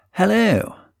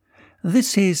Hello!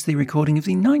 This is the recording of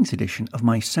the 9th edition of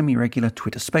my semi-regular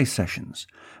Twitter Space sessions.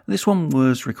 This one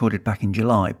was recorded back in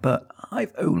July, but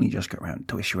I've only just got around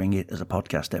to issuing it as a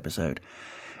podcast episode.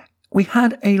 We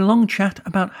had a long chat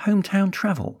about hometown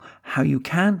travel, how you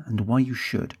can and why you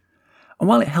should. And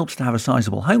while it helps to have a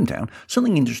sizable hometown,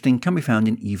 something interesting can be found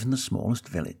in even the smallest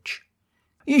village.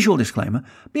 Usual disclaimer,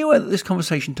 be aware that this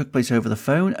conversation took place over the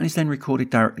phone and is then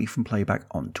recorded directly from playback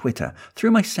on Twitter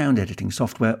through my sound editing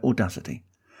software Audacity,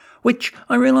 which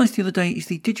I realised the other day is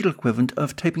the digital equivalent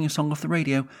of taping a song off the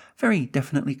radio, very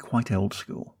definitely quite old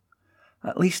school.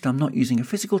 At least I'm not using a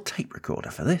physical tape recorder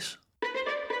for this.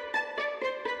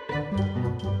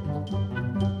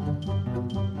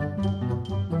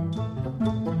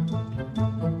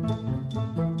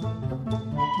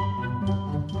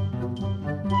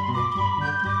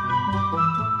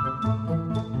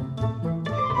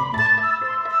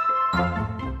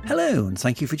 Hello, and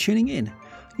thank you for tuning in.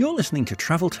 You're listening to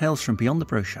Travel Tales from Beyond the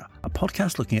Brochure, a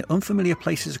podcast looking at unfamiliar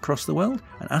places across the world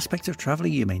and aspects of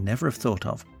travelling you may never have thought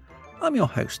of. I'm your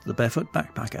host, the Barefoot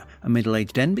Backpacker, a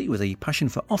middle-aged Denby with a passion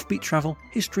for offbeat travel,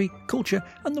 history, culture,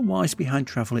 and the whys behind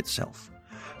travel itself.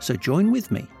 So join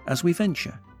with me as we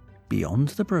venture beyond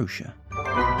the brochure.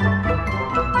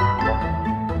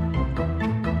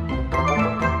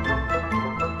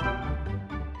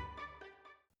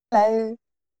 Hello.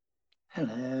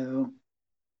 Hello.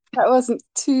 That wasn't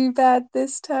too bad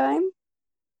this time.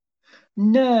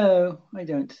 No, I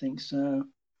don't think so.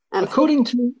 And According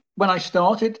to when I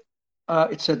started,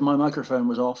 it said my microphone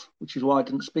was off, which is why I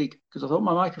didn't speak, because I thought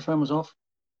my microphone was off.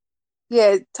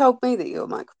 yeah, it told me that your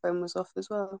microphone was off as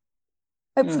well.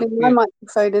 Hopefully my Yeah.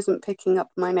 microphone isn't picking up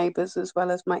my neighbours as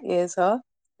well as my ears are.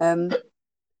 No,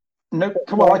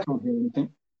 come on, I can't hear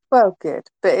anything. Well, good.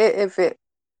 But if it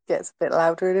gets a bit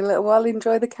louder in a little while,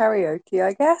 enjoy the karaoke,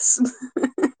 I guess.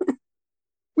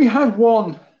 We had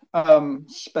one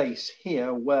space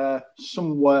here where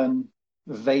someone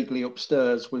vaguely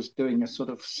upstairs was doing a sort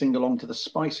of sing-along to the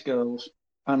Spice Girls,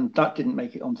 and that didn't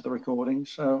make it onto the recording,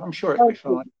 so I'm sure it'll be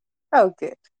fine. Oh,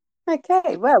 good.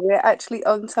 Okay, well, we're actually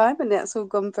on time and that's all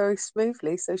gone very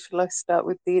smoothly. So shall I start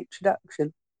with the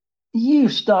introduction? You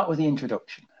start with the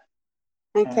introduction.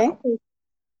 Okay.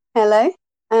 Hello,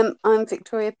 I'm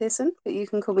Victoria Pearson, but you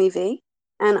can call me V,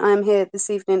 and I'm here this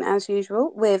evening as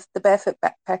usual with the Barefoot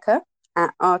Backpacker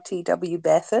at RTW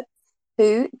Barefoot,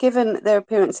 who, given their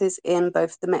appearances in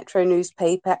both the Metro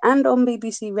newspaper and on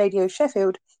BBC Radio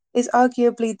Sheffield, is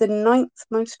arguably the 9th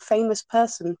most famous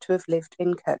person to have lived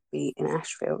in Kirkby in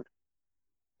Ashfield.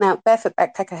 Now, Barefoot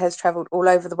Backpacker has travelled all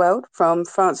over the world, from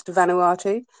France to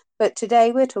Vanuatu, but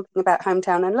today we're talking about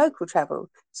hometown and local travel.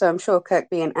 So I'm sure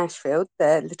Kirkby and Ashfield,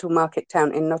 the little market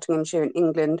town in Nottinghamshire in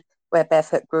England where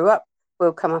Barefoot grew up,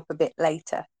 will come up a bit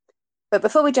later. But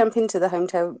before we jump into the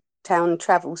hometown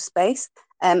travel space,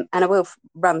 and I will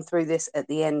run through this at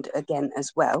the end again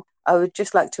as well, I would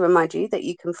just like to remind you that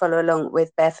you can follow along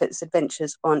with Barefoot's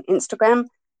adventures on Instagram,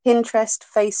 Pinterest,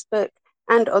 Facebook,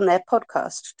 and on their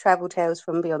podcast, Travel Tales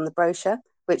from Beyond the Brochure,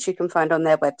 which you can find on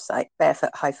their website,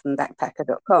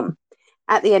 barefoot-backpacker.com.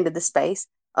 At the end of the space,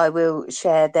 I will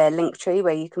share their link tree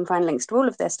where you can find links to all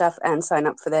of their stuff and sign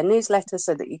up for their newsletter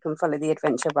so that you can follow the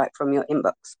adventure right from your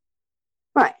inbox.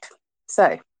 Right,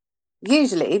 so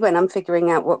usually when I'm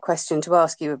figuring out what question to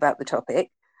ask you about the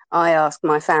topic, I ask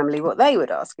my family what they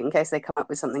would ask in case they come up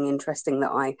with something interesting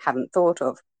that I haven't thought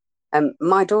of.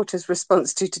 My daughter's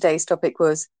response to today's topic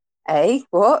was,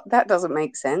 what? That doesn't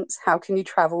make sense. How can you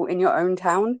travel in your own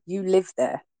town? You live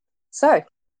there. So,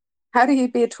 how do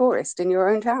you be a tourist in your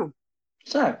own town?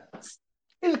 So,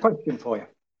 here's a question for you.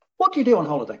 What do you do on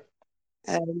holiday?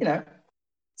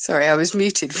 Sorry, I was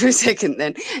muted for a second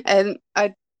then.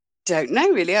 I don't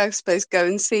know really. I suppose go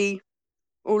and see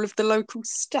all of the local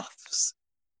stuffs.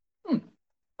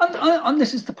 And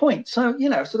this is the point. So,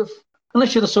 sort of,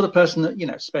 unless you're the sort of person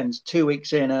that, spends 2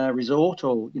 weeks in a resort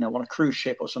or, on a cruise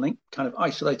ship or something, kind of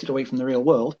isolated away from the real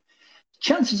world,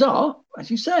 chances are,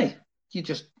 as you say, you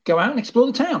just go out and explore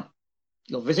the town.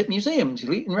 You'll visit museums,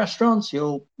 you'll eat in restaurants,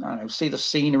 you'll, see the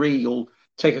scenery, you'll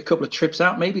take a couple of trips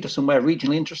out maybe to somewhere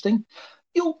regionally interesting.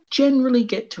 You'll generally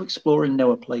get to explore and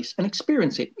know a place and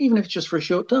experience it, even if it's just for a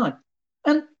short time.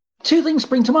 And 2 things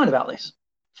spring to mind about this.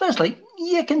 Firstly,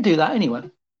 you can do that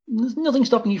anywhere. There's nothing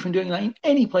stopping you from doing that in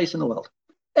any place in the world.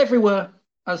 Everywhere,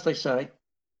 as they say,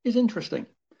 is interesting.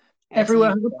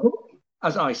 Everywhere has a pull,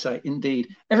 as I say,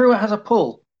 indeed. Everywhere has a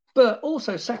pull. But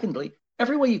also, secondly,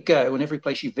 everywhere you go and every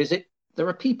place you visit, there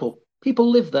are people. People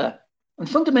live there. And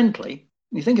fundamentally,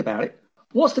 when you think about it,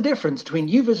 what's the difference between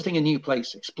you visiting a new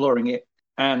place, exploring it,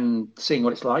 and seeing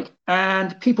what it's like,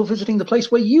 and people visiting the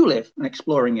place where you live and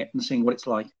exploring it and seeing what it's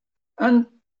like? And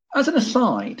as an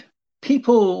aside,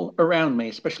 people around me,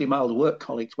 especially my older work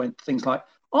colleagues, went things like,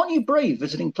 "Aren't you brave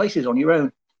visiting places on your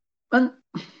own?" And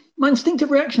my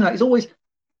instinctive reaction to that is always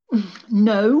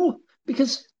no,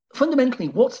 because fundamentally,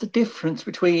 what's the difference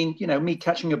between me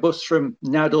catching a bus from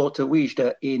Nador to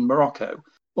Oujda in Morocco,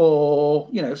 or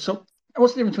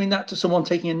what's the difference between that to someone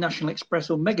taking a National Express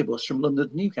or Megabus from London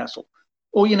to Newcastle,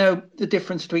 or the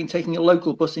difference between taking a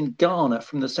local bus in Ghana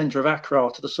from the centre of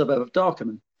Accra to the suburb of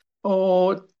Darkaman,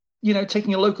 or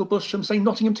taking a local bus from say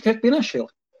Nottingham to Kirkby and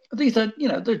Ashfield. These are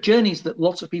they're journeys that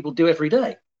lots of people do every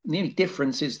day. And the only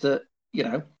difference is that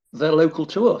they're local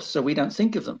to us, so we don't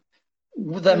think of them.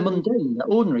 They're mundane, they're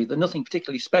ordinary, they're nothing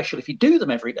particularly special if you do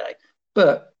them every day.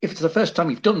 But if it's the first time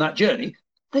you've done that journey,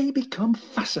 they become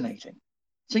fascinating.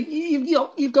 So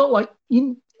you've got like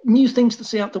new things to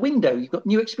see out the window. You've got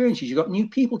new experiences. You've got new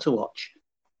people to watch.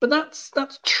 But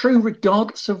that's true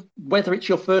regardless of whether it's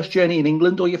your first journey in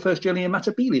England or your first journey in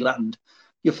Matabele land,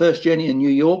 your first journey in New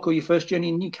York or your first journey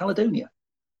in New Caledonia.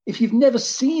 If you've never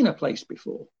seen a place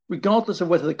before, regardless of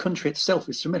whether the country itself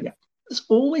is familiar, there's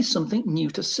always something new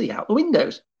to see out the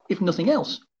windows, if nothing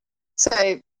else. So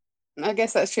I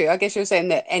guess that's true. I guess you're saying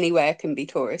that anywhere can be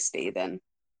touristy then.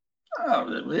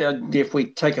 If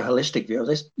we take a holistic view of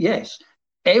this, yes,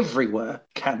 everywhere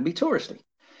can be touristy,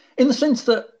 in the sense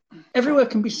that everywhere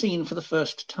can be seen for the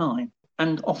first time,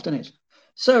 and often is.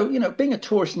 So, being a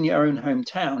tourist in your own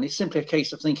hometown is simply a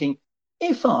case of thinking,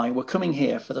 if I were coming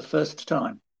here for the first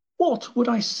time, what would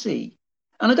I see?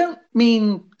 And I don't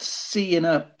mean see in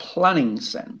a planning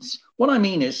sense. What I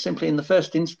mean is simply in the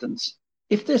first instance,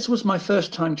 if this was my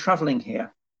first time traveling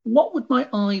here, what would my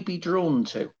eye be drawn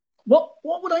to? What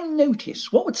would I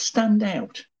notice? What would stand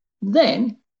out?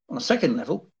 Then, on a second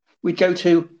level, we'd go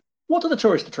to, what are the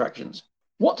tourist attractions?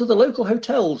 What do the local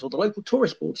hotels or the local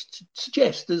tourist boards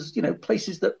suggest as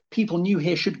places that people new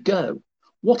here should go?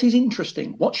 What is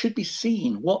interesting? What should be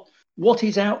seen? What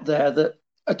is out there that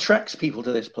attracts people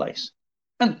to this place?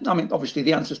 And I mean, obviously,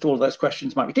 the answers to all of those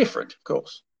questions might be different, of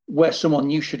course. Where someone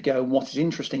new should go and what is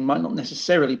interesting might not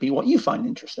necessarily be what you find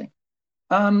interesting.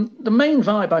 The main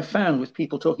vibe I found with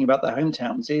people talking about their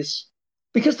hometowns is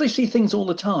because they see things all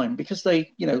the time, because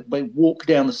they walk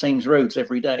down the same roads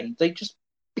every day, they just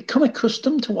become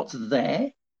accustomed to what's there.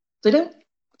 They don't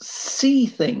see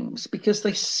things because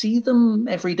they see them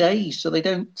every day, so they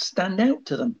don't stand out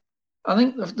to them. I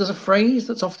think there's a phrase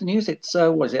that's often used. It's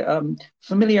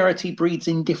familiarity breeds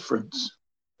indifference.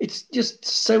 It's just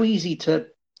so easy to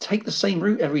take the same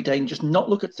route every day and just not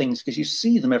look at things because you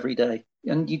see them every day,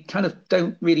 and you kind of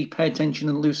don't really pay attention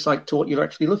and lose sight to what you're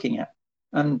actually looking at.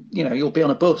 And you'll be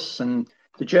on a bus and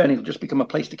the journey will just become a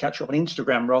place to catch up on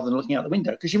Instagram rather than looking out the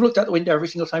window, because you've looked out the window every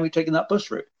single time you've taken that bus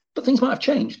route. But things might have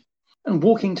changed. And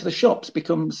walking to the shops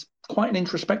becomes quite an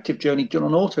introspective journey done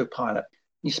on autopilot.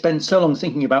 You spend so long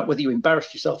thinking about whether you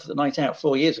embarrassed yourself at the night out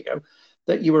 4 years ago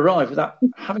that you arrive without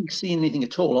having seen anything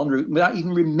at all en route, without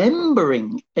even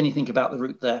remembering anything about the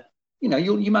route there.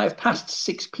 You might have passed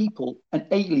 6 people, an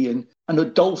alien, and a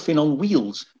dolphin on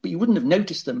wheels, but you wouldn't have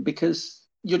noticed them because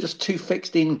you're just too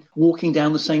fixed in walking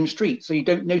down the same street, so you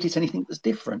don't notice anything that's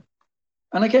different.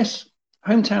 And I guess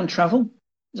hometown travel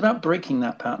is about breaking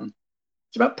that pattern.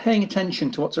 It's about paying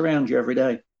attention to what's around you every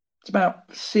day. It's about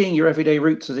seeing your everyday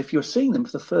routes as if you're seeing them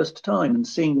for the first time and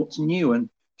seeing what's new and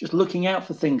just looking out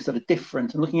for things that are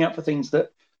different and looking out for things that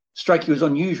strike you as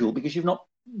unusual because you've not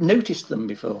noticed them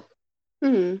before.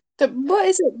 So what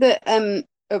is it that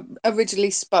originally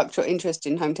sparked your interest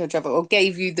in hometown travel, or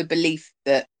gave you the belief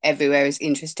that everywhere is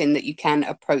interesting, that you can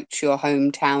approach your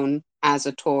hometown as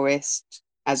a tourist,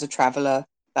 as a traveller,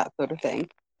 that sort of thing?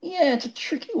 Yeah, it's a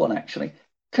tricky one, actually,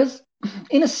 because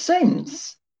in a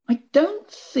sense, I don't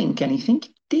think anything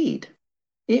did.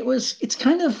 It's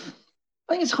kind of,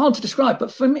 I think it's hard to describe,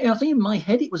 but for me, I think in my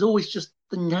head, it was always just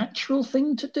the natural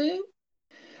thing to do.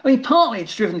 I mean, partly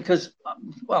it's driven because,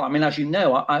 well, I mean, as you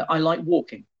know, I like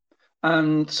walking.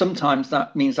 And sometimes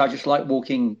that means I just like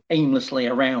walking aimlessly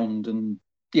around and,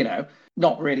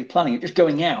 not really planning it, just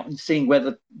going out and seeing where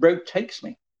the road takes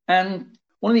me. And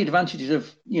one of the advantages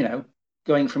of,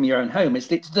 going from your own home is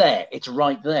that it's there, it's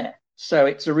right there. So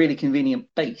it's a really convenient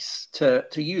base to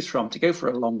use from to go for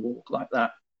a long walk like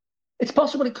that. It's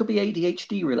possible it could be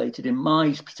ADHD related in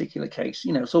my particular case,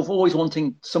 sort of always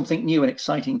wanting something new and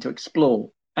exciting to explore.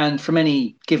 And from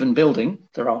any given building,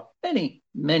 there are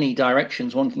many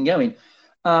directions one can go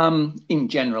in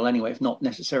general anyway, if not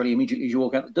necessarily immediately as you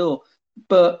walk out the door.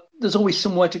 But there's always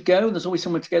somewhere to go, and there's always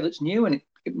somewhere to go that's new, and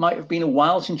it might have been a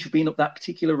while since you've been up that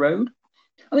particular road.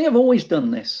 I think I've always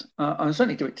done this. I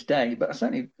certainly do it today, but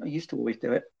I used to always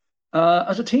do it.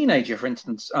 As a teenager, for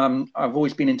instance, I've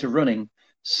always been into running.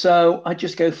 So I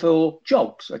just go for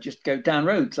jogs. I just go down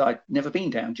roads I'd never been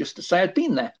down just to say I'd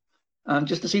been there,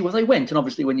 just to see where they went. And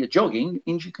obviously, when you're jogging, it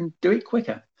means you can do it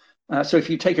quicker. So if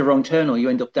you take a wrong turn or you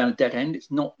end up down a dead end,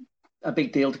 it's not a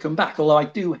big deal to come back. Although I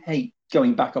do hate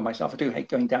going back on myself. I do hate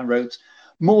going down roads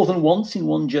more than once in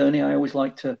one journey. I always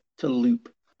like to loop.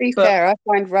 To be But fair, I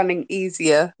find running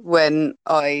easier when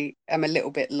I am a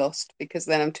little bit lost because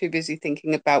then I'm too busy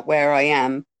thinking about where I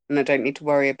am and I don't need to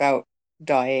worry about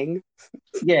dying.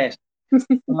 yes, I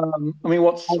mean,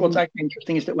 what's Um, actually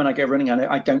interesting is that when I go running,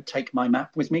 I don't take my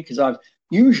map with me because I've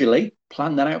usually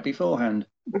planned that out beforehand.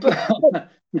 But,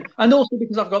 and also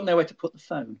because I've got nowhere to put the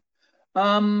phone.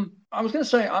 I was going to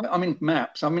say, I'm in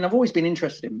maps. I mean, I've always been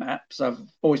interested in maps. I've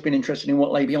always been interested in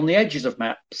what lay beyond the edges of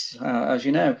maps, as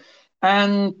you know.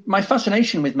 And my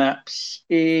fascination with maps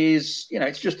is,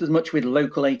 it's just as much with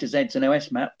local A to Zs and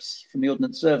OS maps from the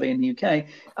Ordnance Survey in the UK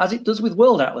as it does with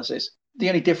world atlases. The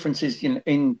only difference is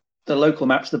in the local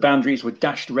maps, the boundaries were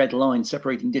dashed red lines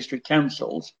separating district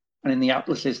councils, and in the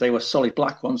atlases, they were solid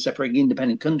black ones separating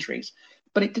independent countries.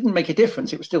 But it didn't make a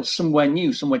difference. It was still somewhere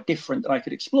new, somewhere different that I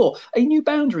could explore, a new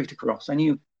boundary to cross. I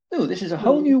knew, oh, this is a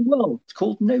whole new world. It's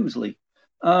called Knowsley.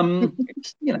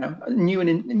 It's a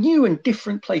new and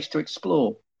different place to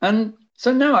explore. And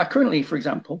so now, I currently, for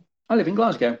example, I live in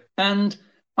Glasgow, and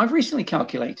I've recently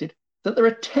calculated that there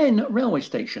are 10 railway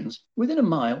stations within a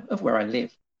mile of where I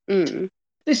live. mm.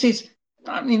 This is,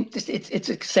 I mean, it's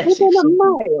excessive. Within a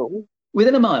mile?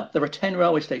 Within a mile, there are 10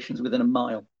 railway stations within a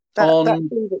mile That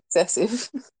seems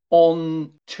excessive.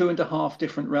 on 2.5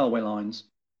 different railway lines.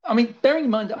 I mean, bearing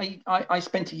in mind, I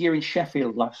spent a year in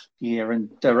Sheffield last year, and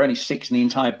there were only 6 in the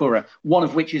entire borough, one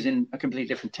of which is in a completely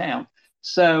different town.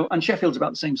 So, and Sheffield's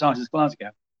about the same size as Glasgow.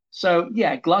 So,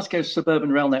 yeah, Glasgow's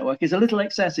suburban rail network is a little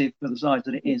excessive for the size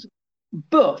that it is.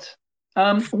 But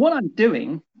what I'm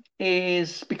doing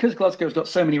is, because Glasgow's got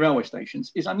so many railway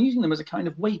stations, is I'm using them as a kind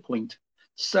of waypoint.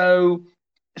 So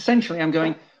essentially, I'm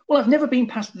going, well, I've never been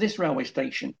past this railway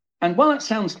station. And while that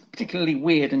sounds particularly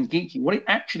weird and geeky, what it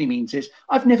actually means is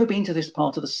I've never been to this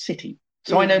part of the city.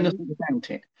 So I know nothing about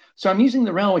it. So I'm using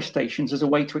the railway stations as a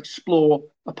way to explore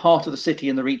a part of the city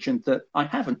and the region that I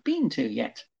haven't been to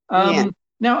yet. Yeah.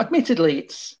 Now, admittedly,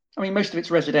 most of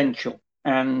it's residential.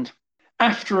 And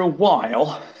after a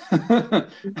while,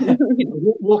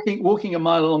 walking a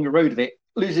mile along the road of it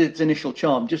loses its initial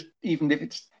charm, just even if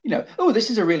it's, oh,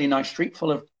 this is a really nice street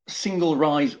full of single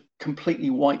rise, completely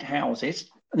white houses.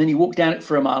 And then you walk down it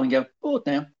for a mile and go, bored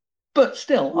now. But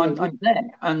still, I'm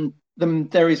there. And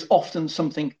there is often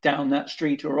something down that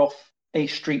street or off a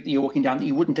street that you're walking down that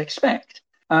you wouldn't expect.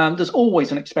 There's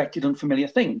always unexpected, unfamiliar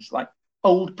things like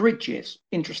old bridges,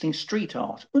 interesting street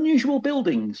art, unusual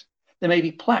buildings. There may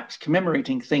be plaques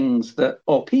commemorating things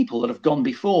or people that have gone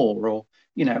before, or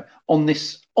on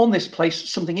this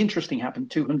place something interesting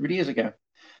happened 200 years ago.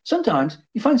 Sometimes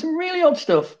you find some really odd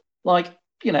stuff, like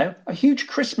a huge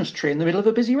Christmas tree in the middle of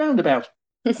a busy roundabout,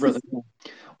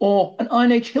 or an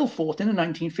Iron Age hill fort in a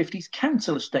 1950s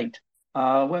council estate.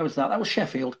 Where was that? That was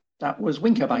Sheffield. That was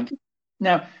Wincobank.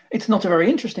 Now, it's not a very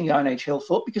interesting Iron Age hill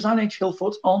fort because Iron Age hill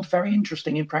forts aren't very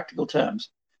interesting in practical terms.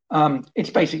 It's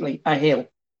basically a hill.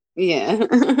 Yeah.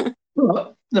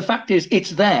 But the fact is, it's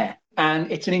there,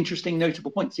 and it's an interesting, notable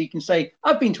point. So you can say,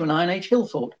 I've been to an Iron Age hill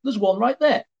fort. There's one right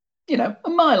there, a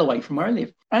mile away from where I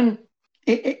live. And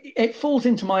it falls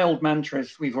into my old mantra,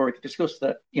 as we've already discussed,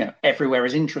 that, everywhere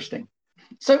is interesting.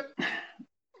 So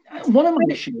one of my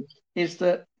issues is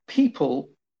that people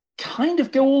kind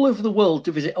of go all over the world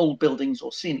to visit old buildings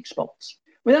or scenic spots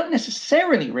without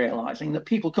necessarily realizing that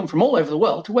people come from all over the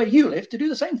world to where you live to do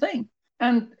the same thing.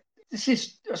 And this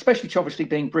is especially obviously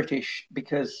being British,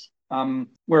 because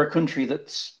we're a country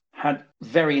that's had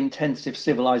very intensive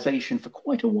civilization for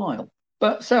quite a while.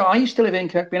 But so I used to live in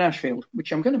Kirkby in Ashfield,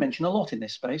 which I'm going to mention a lot in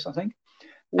this space, I think.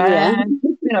 Yeah. And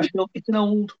in Ashfield, it's an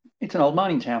old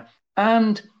mining town.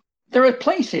 And there are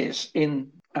places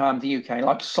in the UK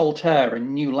like Saltaire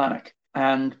and New Lanark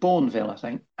and Bourneville, I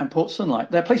think, and Port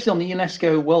Sunlight. They're places on the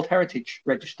UNESCO World Heritage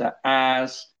Register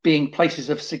as being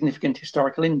places of significant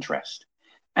historical interest.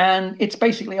 And it's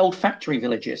basically old factory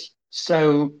villages.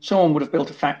 So someone would have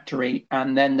built a factory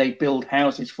and then they build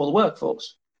houses for the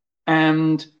workforce.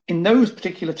 And in those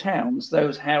particular towns,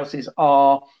 those houses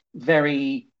are they're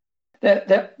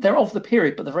of the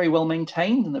period, but they're very well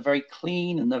maintained and they're very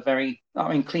clean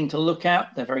and clean to look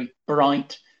at. They're very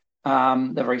bright.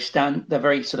 They're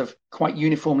very sort of quite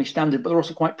uniformly standard, but they're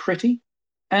also quite pretty.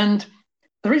 And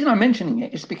the reason I'm mentioning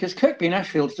it is because Kirkby in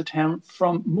Ashfield is a town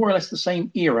from more or less the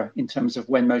same era in terms of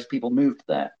when most people moved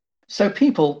there. So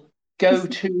people go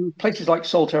to places like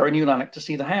Saltaire and New Lanark to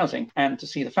see the housing and to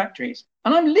see the factories.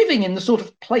 And I'm living in the sort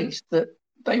of place that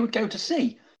they would go to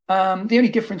see. The only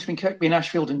difference between Kirkby and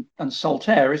Ashfield and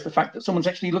Saltaire is the fact that someone's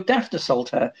actually looked after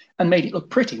Saltaire and made it look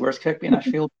pretty, whereas Kirkby and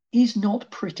Ashfield is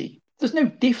not pretty. There's no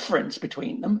difference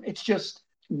between them. It's just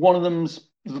one of them's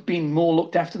been more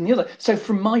looked after than the other. So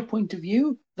from my point of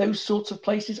view, those sorts of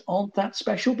places aren't that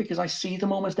special because I see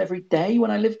them almost every day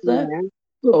when I live there. Yeah.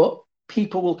 But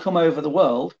people will come over the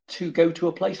world to go to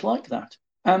a place like that.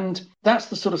 And that's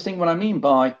the sort of thing what I mean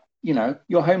by,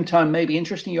 your hometown may be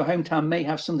interesting. Your hometown may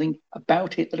have something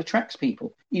about it that attracts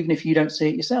people, even if you don't see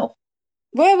it yourself.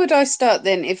 Where would I start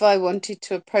then if I wanted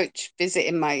to approach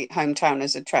visiting my hometown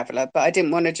as a traveller, but I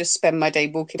didn't want to just spend my day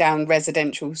walking down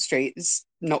residential streets,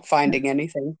 not finding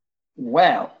anything?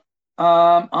 Well,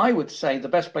 I would say the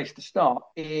best place to start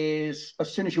is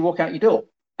as soon as you walk out your door.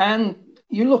 And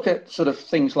you look at sort of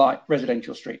things like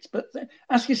residential streets, but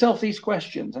ask yourself these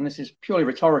questions, and this is purely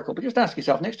rhetorical, but just ask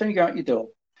yourself next time you go out your door,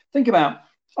 think about,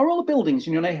 are all the buildings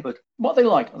in your neighbourhood, what are they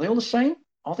like? Are they all the same?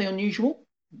 Are they unusual?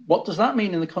 What does that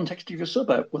mean in the context of your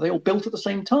suburb? Were they all built at the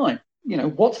same time?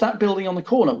 What's that building on the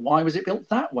corner? Why was it built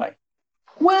that way?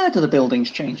 Where do the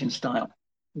buildings change in style?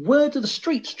 Where do the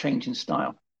streets change in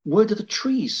style? Where do the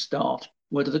trees start?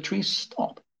 Where do the trees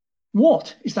stop?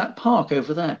 What is that park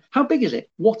over there? How big is it?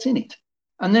 What's in it?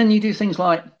 And then you do things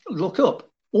like look up,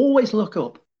 always look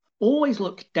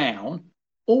down,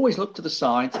 always look to the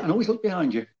sides, and always look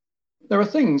behind you. There are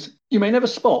things you may never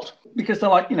spot because they're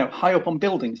like, high up on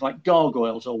buildings like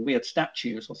gargoyles or weird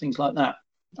statues or things like that.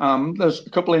 There's a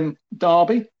couple in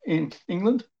Derby in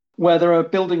England where there are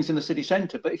buildings in the city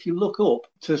centre, but if you look up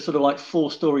to sort of like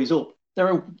 4 stories up,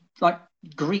 there are like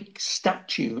Greek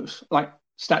statues, like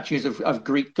statues of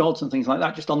Greek gods and things like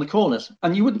that just on the corners.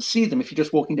 And you wouldn't see them if you're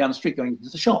just walking down the street going to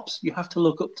the shops. You have to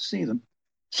look up to see them.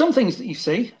 Some things that you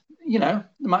see, there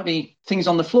might be things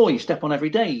on the floor you step on every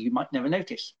day you might never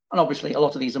notice. And obviously a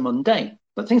lot of these are mundane.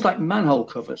 But things like manhole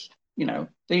covers, they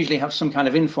usually have some kind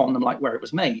of info on them, like where it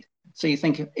was made. So you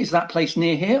think, is that place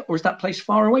near here or is that place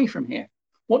far away from here?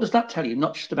 What does that tell you?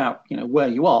 Not just about, where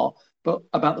you are, but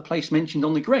about the place mentioned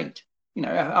on the grate.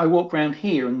 I walk around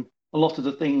here and a lot of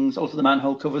the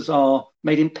manhole covers are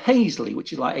made in Paisley,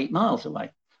 which is like 8 miles away.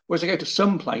 Whereas I go to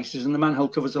some places and the manhole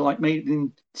covers are like made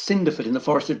in Cinderford in the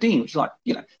Forest of Dean, which is like,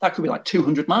 that could be like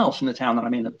 200 miles from the town that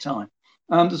I'm in at the time.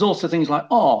 There's also things like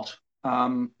art,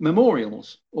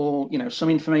 memorials, or, some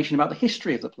information about the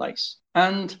history of the place.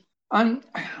 And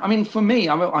for me,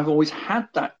 I've always had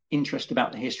that interest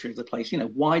about the history of the place.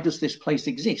 Why does this place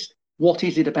exist? What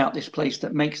is it about this place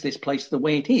that makes this place the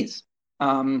way it is?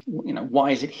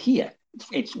 Why is it here?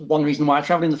 It's one reason why I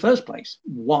travel in the first place.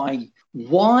 Why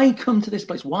come to this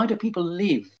place? Why do people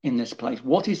live in this place?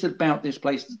 What is it about this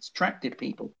place that's attracted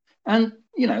people? And,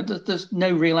 there's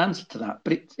no real answer to that.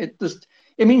 But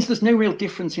it means there's no real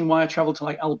difference in why I travel to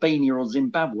like Albania or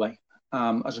Zimbabwe,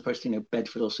 as opposed to,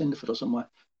 Bedford or Cinderford or somewhere.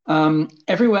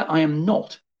 Everywhere I am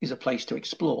not is a place to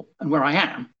explore. And where I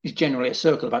am is generally a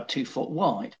circle about 2 foot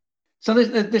wide. So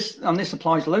this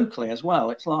applies locally as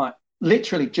well. It's like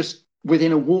literally just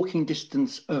within a walking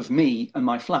distance of me and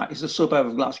my flat is a suburb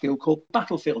of Glasgow called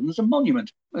Battlefield. And there's a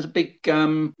monument. There's a big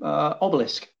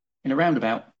obelisk in a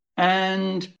roundabout.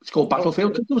 And it's called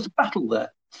Battlefield because there was a battle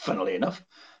there, funnily enough.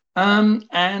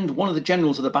 And one of the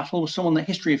generals of the battle was someone that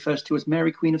history refers to as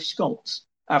Mary Queen of Scots,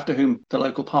 after whom the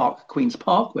local park, Queen's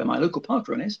Park, where my local park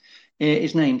run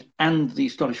is named, and the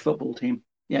Scottish football team.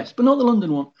 Yes, but not the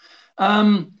London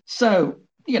one. So,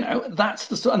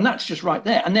 that's just right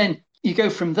there. And then you go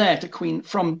from there to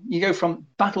from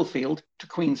Battlefield to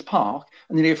Queen's Park,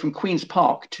 and then you go from Queen's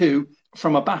Park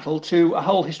from a battle to a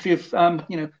whole history of,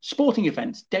 sporting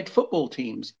events, dead football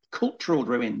teams, cultural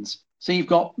ruins. So you've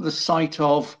got the site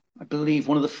of, I believe,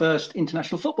 one of the first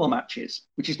international football matches,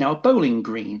 which is now a bowling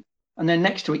green. And then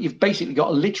next to it, you've basically got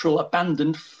a literal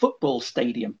abandoned football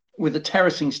stadium with the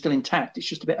terracing still intact. It's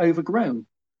just a bit overgrown.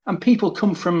 And people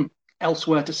come from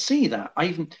elsewhere to see that.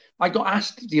 I got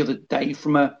asked the other day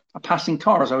from a passing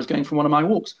car as I was going from one of my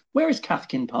walks, where is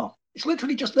Cathkin Park? It's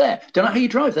literally just there. Don't know how you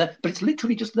drive there, but it's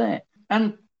literally just there.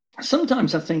 And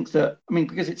sometimes I think that,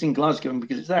 because it's in Glasgow and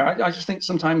because it's there, I just think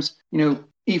sometimes,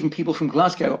 even people from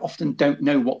Glasgow often don't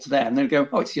know what's there. And they'll go,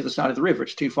 oh, it's the other side of the river.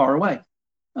 It's too far away.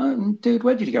 Dude,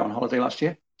 where did you go on holiday last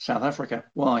year? South Africa.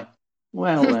 Why?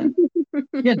 Well, then,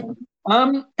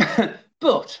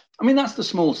 But, that's the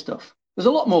small stuff. There's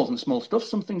a lot more than small stuff.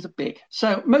 Some things are big.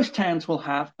 So most towns will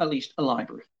have at least a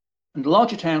library. And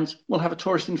larger towns will have a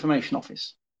tourist information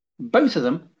office. Both of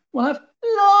them will have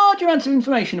large amounts of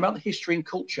information about the history and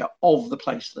culture of the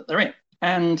place that they're in.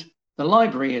 And the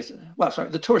library is, well, sorry,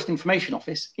 the Tourist Information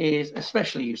Office is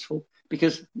especially useful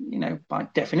because, by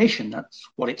definition, that's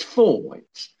what it's for.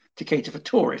 It's to cater for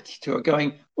tourists who are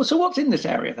going, well, so what's in this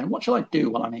area then? What shall I do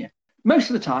while I'm here? Most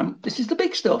of the time, this is the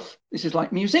big stuff. This is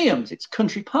like museums, it's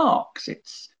country parks,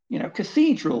 it's,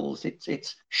 cathedrals,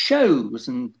 it's shows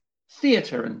and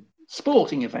theatre and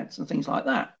sporting events and things like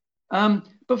that.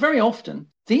 But very often,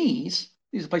 these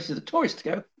are places that tourists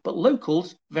go, but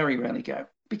locals very rarely go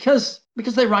because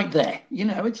they're right there.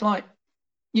 It's like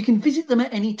you can visit them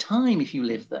at any time if you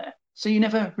live there. So you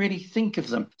never really think of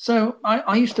them. So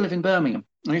I used to live in Birmingham.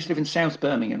 I used to live in South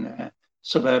Birmingham, a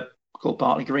suburb called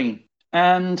Bartley Green.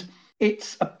 And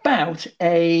it's about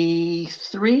a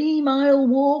 3-mile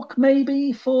walk,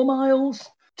 maybe 4 miles,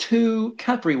 to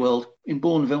Cadbury World in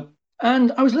Bourneville.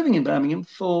 And I was living in Birmingham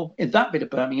in that bit of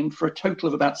Birmingham for a total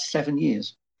of about 7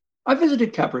 years. I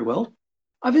visited Cadbury World.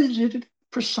 I visited it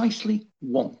precisely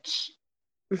once.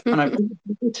 And I visited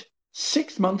it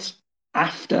 6 months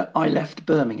after I left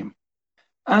Birmingham.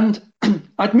 And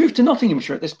I'd moved to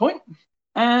Nottinghamshire at this point,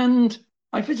 and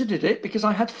I visited it because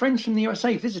I had friends from the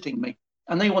USA visiting me,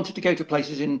 and they wanted to go to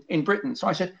places in Britain. So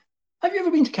I said, have you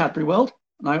ever been to Cadbury World?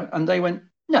 And they went,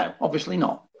 no, obviously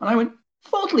not. And I went,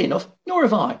 oddly enough, nor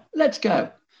have I. Let's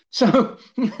go. So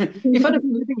if I'd have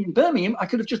been living in Birmingham, I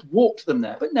could have just walked them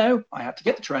there. But no, I had to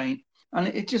get the train. And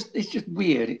it's just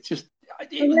weird.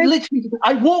 Literally,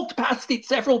 I walked past it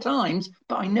several times,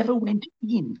 but I never went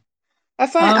in. I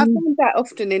find that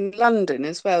often in London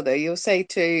as well, though. You'll say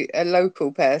to a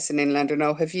local person in London,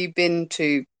 oh, have you been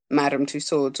to Madame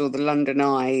Tussauds or the London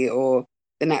Eye or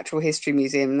the Natural History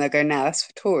Museum? And they'll go, no, that's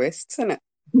for tourists, isn't it?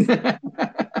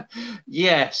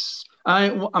 Yes.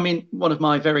 I mean, one of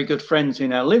my very good friends who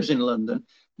now lives in London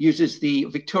uses the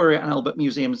Victoria and Albert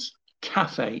Museum's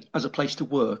cafe as a place to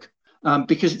work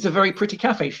because it's a very pretty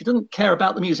cafe. She doesn't care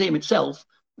about the museum itself.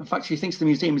 In fact, she thinks the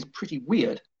museum is pretty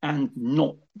weird and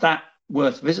not that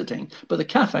worth visiting. But the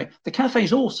cafe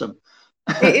is awesome.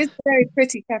 It is a very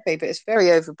pretty cafe, but it's very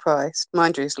overpriced.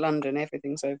 Mind you, it's London.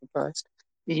 Everything's overpriced.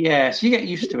 Yes, you get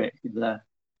used to it there.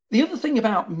 The other thing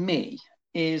about me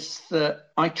is that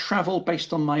I travel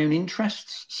based on my own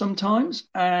interests sometimes,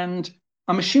 and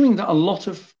I'm assuming that a lot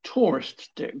of tourists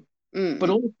do, but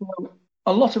also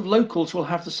a lot of locals will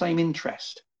have the same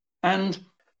interest. And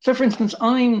so, for instance,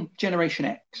 I'm Generation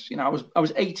X. I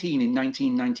was 18 in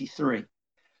 1993.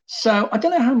 So I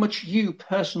don't know how much you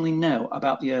personally know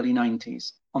about the early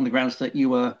 90s on the grounds that you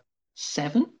were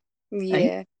 7,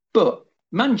 Yeah. 8, but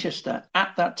Manchester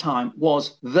at that time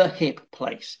was the hip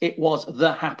place. It was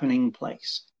the happening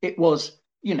place. It was,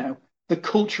 the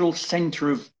cultural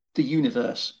center of the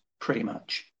universe, pretty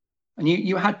much. And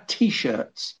you had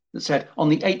T-shirts that said, on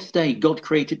the 8th day, God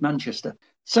created Manchester.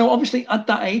 So obviously at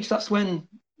that age, that's when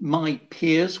my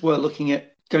peers were looking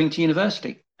at going to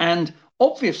university. And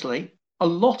obviously, a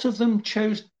lot of them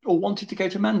chose or wanted to go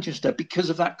to Manchester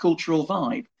because of that cultural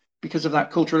vibe, because of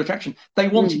that cultural attraction. They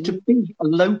wanted to be a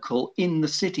local in the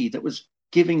city that was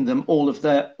giving them all of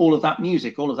that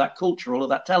music, all of that culture, all of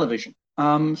that television.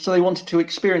 So they wanted to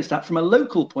experience that from a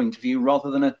local point of view rather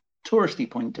than a touristy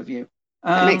point of view.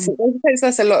 That makes sense. I suppose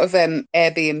that's a lot of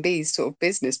Airbnb's sort of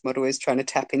business model, is trying to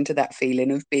tap into that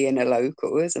feeling of being a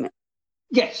local, isn't it?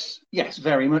 Yes,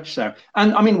 very much so.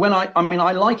 And I mean,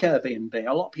 I like Airbnb.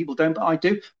 A lot of people don't, but I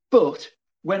do. But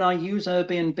when I use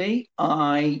Airbnb,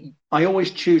 I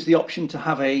always choose the option to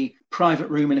have a private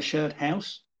room in a shared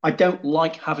house. I don't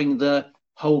like having the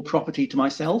whole property to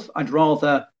myself. I'd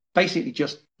rather basically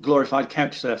just glorified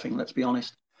couch surfing, let's be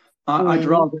honest. I'd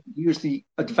rather use the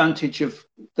advantage of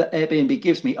that Airbnb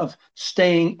gives me of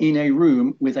staying in a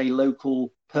room with a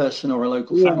local person or a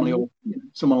local family or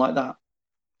someone like that.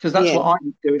 Because that's what I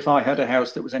would do if I had a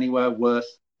house that was anywhere worth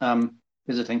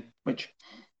visiting. Which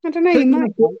I don't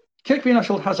know.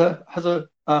 Kirkby-in-Ashfield has at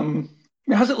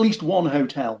least one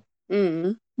hotel.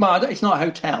 Well, it's not a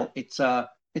hotel. It's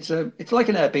like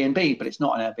an Airbnb, but it's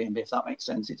not an Airbnb, if that makes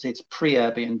sense. It's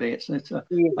pre-Airbnb. It's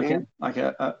like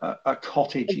a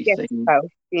cottagey thing.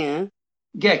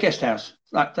 Yeah, guest house.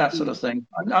 That sort of thing.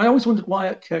 I always wondered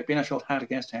why Kirkby-in-Ashfield had a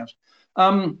guest house.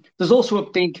 There's also a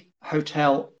big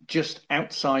hotel just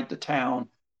outside the town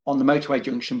on the motorway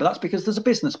junction, but that's because there's a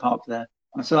business park there,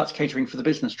 and so that's catering for the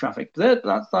business traffic.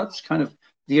 That's kind of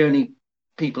the only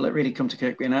people that really come to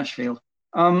Kirkby-in-Ashfield.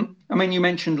 I mean, you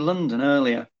mentioned London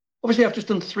earlier. Obviously, I've just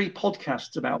done 3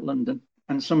 podcasts about London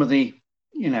and some of the,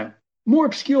 more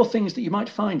obscure things that you might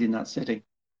find in that city.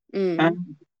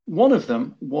 And one of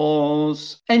them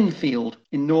was Enfield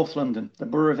in North London, the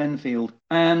borough of Enfield,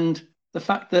 and the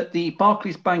fact that the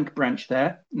Barclays Bank branch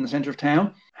there in the centre of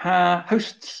town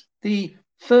hosts the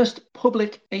first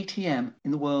public ATM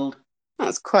in the world.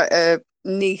 That's quite a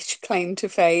niche claim to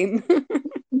fame.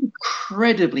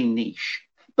 Incredibly niche.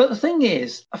 But the thing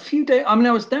is, a few days, I mean,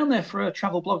 I was down there for a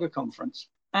travel blogger conference.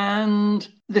 And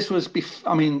this was,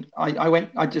 I mean, I went,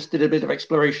 I just did a bit of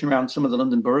exploration around some of the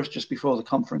London boroughs just before the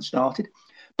conference started.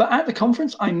 But at the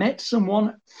conference, I met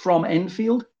someone from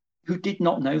Enfield who did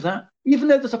not know that, even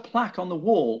though there's a plaque on the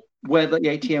wall where the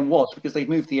ATM was, because they'd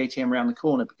moved the ATM around the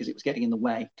corner because it was getting in the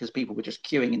way because people were just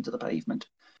queuing into the pavement.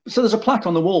 So there's a plaque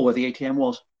on the wall where the ATM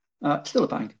was, still a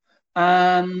bank.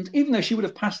 And even though she would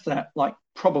have passed that like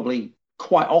probably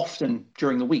quite often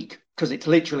during the week, because it's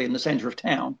literally in the centre of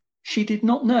town, she did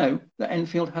not know that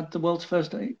Enfield had the world's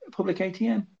first public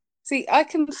ATM. See, I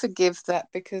can forgive that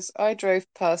because I drove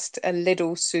past a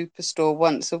Lidl superstore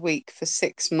once a week for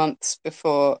 6 months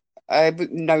before I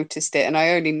noticed it, and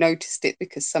I only noticed it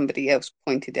because somebody else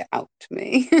pointed it out to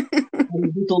me. A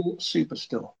little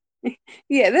superstore.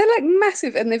 Yeah, they're like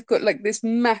massive, and they've got like this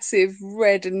massive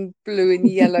red and blue and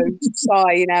yellow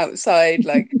sign outside,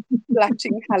 like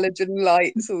flashing halogen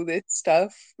lights, all this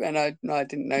stuff, and I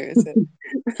didn't notice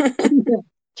it.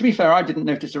 To be fair, I didn't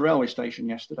notice a railway station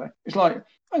yesterday. It's like,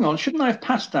 hang on, shouldn't I have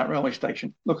passed that railway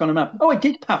station? Look on a map. Oh, I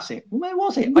did pass it. Well, where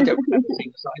was it? I don't remember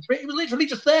seeing the signs for it. It was literally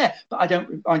just there, but I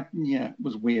don't. Yeah, it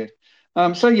was weird.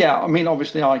 So yeah, I mean,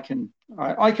 obviously, I can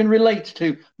relate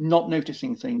to not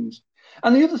noticing things.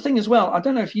 And the other thing as well, I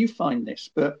don't know if you find this,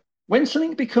 but when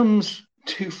something becomes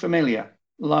too familiar,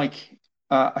 like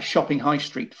a shopping high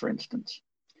street, for instance,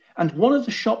 and one of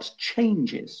the shops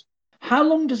changes, how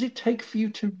long does it take for you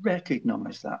to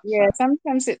recognize that Yeah, fact?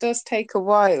 sometimes it does take a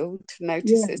while to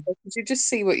notice Yeah, it because you just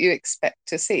see what you expect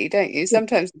to see, don't you? yeah.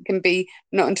 Sometimes it can be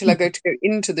not until I go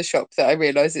into the shop that I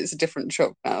realize it's a different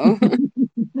shop now.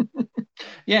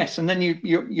 Yes, and then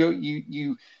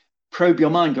you probe your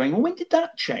mind, going, well, when did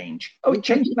that change? Oh, it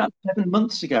changed about 7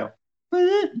 months ago.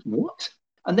 What?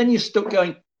 And then you're stuck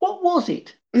going, what was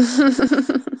it?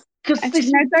 Because Actually,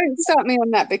 this no, don't start me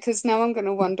on that because now I'm going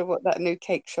to wonder what that new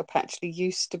cake shop actually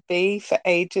used to be for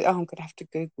ages. Oh, I'm going to have to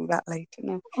Google that later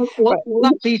now. well, Right. well,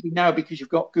 that's easy now because you've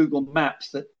got Google Maps.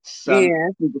 That's Yeah.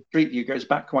 Google Street View goes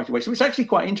back quite a way, so it's actually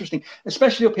quite interesting,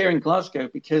 especially up here in Glasgow,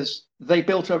 because they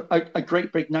built a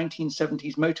great big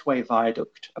 1970s motorway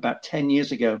viaduct about 10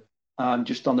 years ago,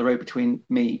 just on the road between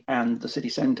me and the city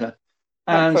centre.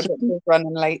 That And so project is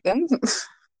running late then.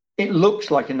 it looks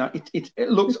like it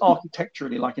looks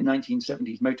architecturally like a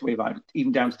 1970s motorway viaduct,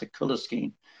 even down to the color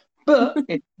scheme. But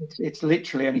it's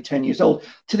literally only 10 years old,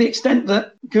 to the extent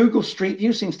that Google Street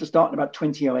View seems to start in about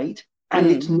 2008 and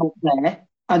it's Mm. not there.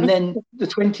 And then the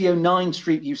 2009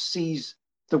 Street View sees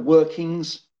the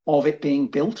workings of it being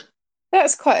built.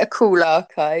 That's quite a cool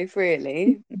archive,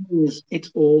 really.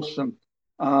 It's awesome.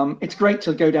 It's great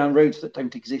to go down roads that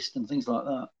don't exist and things like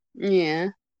that. Yeah.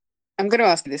 I'm going to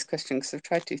ask you this question because I've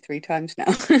tried to 3 times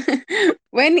now.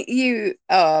 When you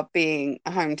are being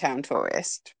a hometown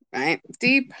tourist, right, do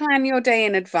you plan your day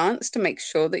in advance to make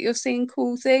sure that you're seeing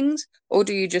cool things, or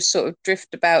do you just sort of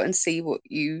drift about and see what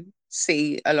you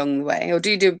see along the way, or do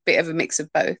you do a bit of a mix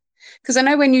of both? Because I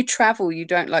know when you travel, you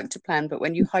don't like to plan, but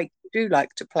when you hike, you do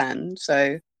like to plan.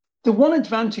 So, The one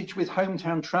advantage with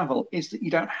hometown travel is that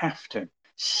you don't have to.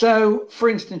 So, for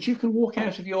instance, you can walk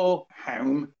out of your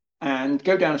home and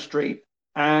go down a street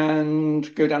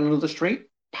and go down another street,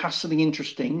 pass something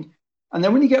interesting. And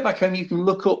then when you get back home, you can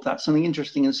look up that something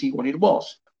interesting and see what it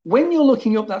was. When you're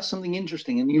looking up that something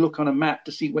interesting and you look on a map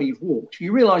to see where you've walked,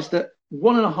 you realize that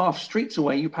 1.5 streets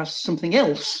away, you passed something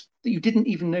else that you didn't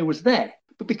even know was there.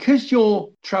 But because you're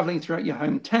traveling throughout your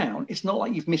hometown, it's not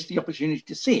like you've missed the opportunity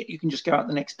to see it. You can just go out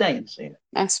the next day and see it.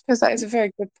 I suppose that is a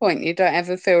very good point. You don't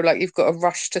ever feel like you've got a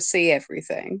rush to see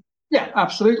everything. Yeah,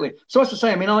 absolutely. So as I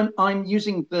say, I mean, I'm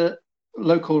using the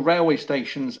local railway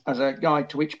stations as a guide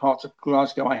to which parts of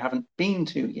Glasgow I haven't been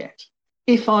to yet.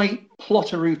 If I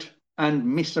plot a route and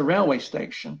miss a railway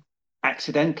station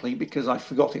accidentally because I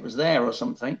forgot it was there or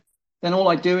something, then all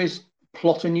I do is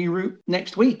plot a new route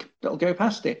next week that'll go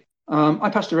past it. I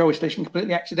passed a railway station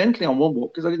completely accidentally on one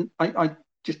walk because I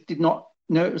just did not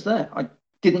know it was there. I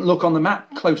didn't look on the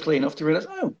map closely enough to realize,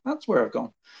 oh, that's where I've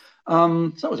gone.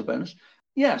 So that was a bonus.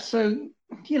 Yeah, so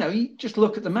you just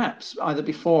look at the maps either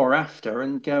before or after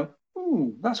and go,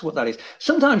 "Ooh, that's what that is."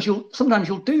 Sometimes you'll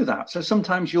do that. So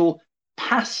sometimes you'll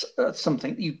pass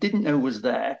something that you didn't know was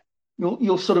there.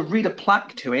 You'll sort of read a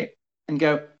plaque to it and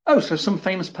go, "Oh, so some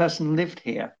famous person lived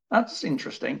here. That's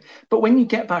interesting." But when you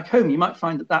get back home, you might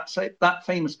find that that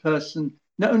famous person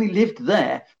not only lived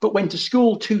there, but went to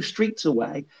school 2 streets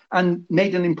away and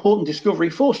made an important discovery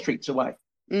 4 streets away.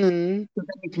 So then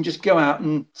you can just go out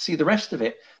and see the rest of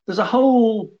it. There's a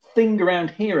whole thing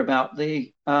around here about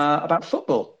the about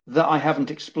football that I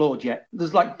haven't explored yet.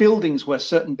 There's like buildings where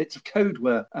certain bits of code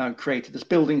were created. There's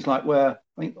buildings like where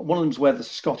I think one of them's where the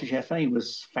Scottish FA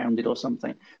was founded or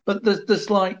something. But there's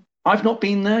like I've not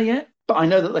been there yet, but I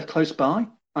know that they're close by,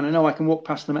 and I know I can walk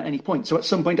past them at any point. So at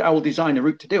some point I will design a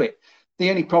route to do it. The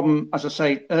only problem, as I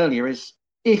say earlier, is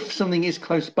if something is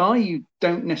close by, you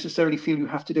don't necessarily feel you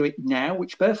have to do it now,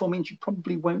 which therefore means you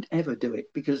probably won't ever do it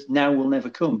because now will never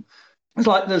come. It's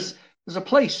like there's a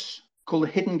place called the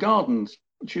Hidden Gardens,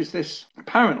 which is this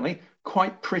apparently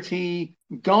quite pretty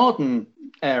garden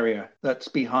area that's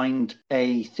behind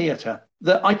a theatre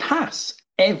that I pass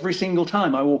every single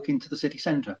time I walk into the city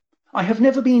centre. I have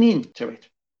never been into it.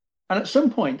 And at some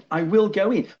point, I will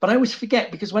go in, but I always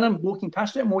forget because when I'm walking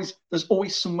past it, there's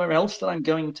always somewhere else that I'm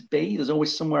going to be. There's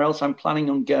always somewhere else I'm planning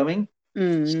on going.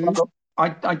 So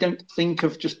I don't think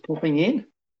of just popping in.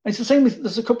 And it's the same with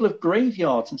there's a couple of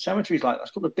graveyards and cemeteries like that.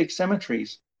 A couple of big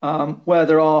cemeteries where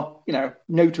there are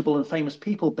notable and famous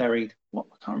people buried. I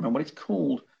can't remember what it's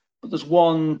called, but there's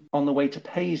one on the way to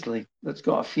Paisley that's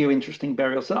got a few interesting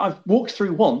burials that I've walked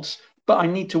through once, but I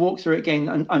need to walk through it again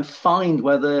and find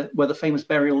where the famous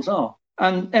burials are.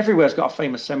 And everywhere's got a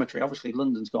famous cemetery. Obviously,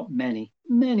 London's got many,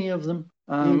 many of them.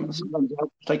 Sometimes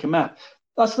I'll take a map.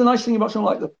 That's the nice thing about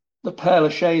something like the Père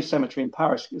Lachaise Cemetery in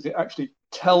Paris, because it actually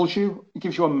tells you, it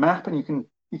gives you a map, and you can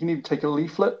even take a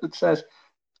leaflet that says,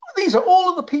 these are all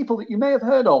of the people that you may have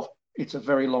heard of. It's a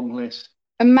very long list.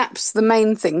 And maps the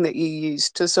main thing that you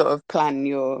use to sort of plan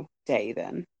your day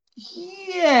then?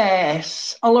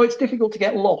 Yes, although it's difficult to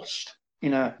get lost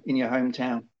in your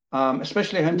hometown,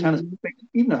 especially a hometown as big,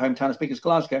 even a hometown as big as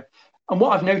Glasgow. And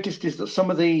what I've noticed is that some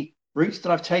of the routes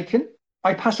that I've taken,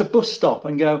 I pass a bus stop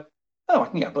and go, oh, I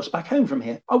can get a bus back home from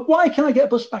here. Oh, why can I get a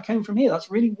bus back home from here?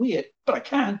 That's really weird, but I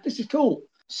can. This is cool.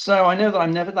 So I know that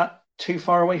I'm never that too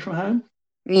far away from home.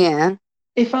 Yeah.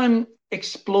 If I'm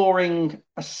exploring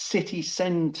a city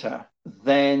centre,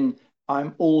 then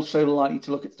I'm also likely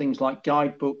to look at things like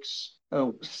guidebooks,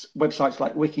 websites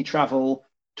like Wikitravel,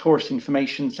 tourist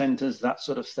information centres, that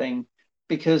sort of thing,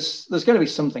 because there's going to be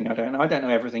something I don't know. I don't know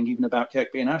everything even about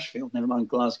Kirkby and Ashfield, never mind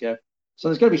Glasgow. So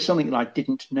there's going to be something that I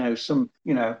didn't know, some,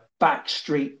 back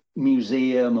street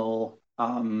museum or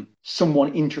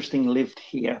someone interesting lived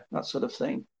here, that sort of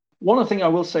thing. One other thing I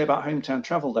will say about hometown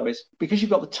travel, though, is because you've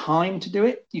got the time to do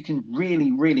it, you can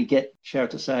really, really get, shall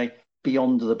to say,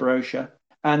 beyond the brochure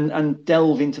and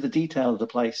delve into the detail of the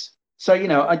place. So,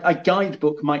 a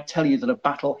guidebook might tell you that a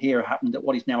battle here happened at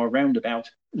what is now a roundabout.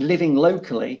 Living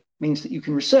locally means that you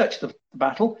can research the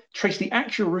battle, trace the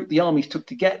actual route the armies took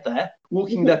to get there,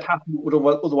 walking their path would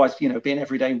otherwise, be an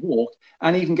everyday walk,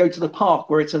 and even go to the park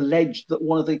where it's alleged that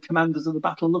one of the commanders of the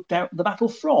battle looked out at the battle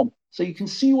from. So you can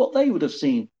see what they would have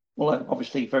seen. Well,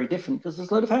 obviously very different because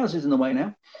there's a load of houses in the way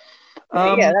now.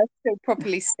 Yeah, that's still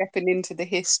properly stepping into the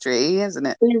history, isn't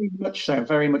it? Very much so,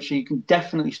 very much so. You can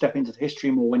definitely step into the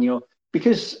history more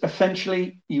because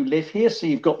essentially you live here, so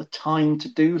you've got the time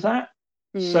to do that.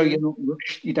 So you're not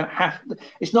rushed. You don't have.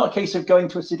 It's not a case of going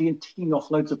to a city and ticking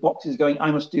off loads of boxes, going, I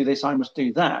must do this, I must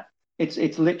do that. It's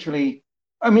literally,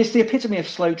 it's the epitome of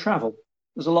slow travel.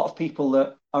 There's a lot of people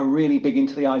that are really big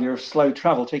into the idea of slow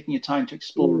travel, taking your time to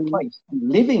explore a place. And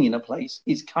living in a place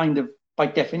is kind of, by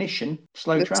definition,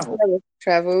 slow travel. Slow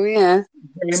travel, yeah.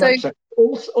 Very much so.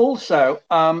 Also,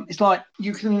 it's like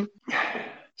you can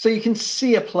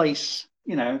see a place,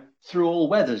 through all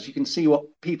weathers. You can see what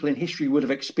people in history would have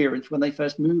experienced when they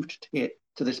first moved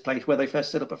to this place where they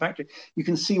first set up a factory. You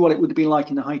can see what it would have been like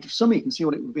in the height of summer. You can see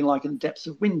what it would have been like in the depths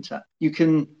of winter. You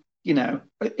can,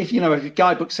 if a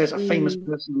guidebook says a famous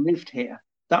person lived here,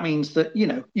 that means that,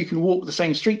 you can walk the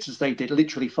same streets as they did,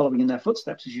 literally following in their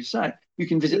footsteps, as you say. You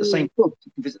can visit the same pubs,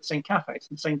 you can visit the same cafes,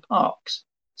 the same parks.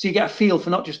 So you get a feel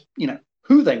for not just,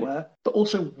 who they were, but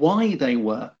also why they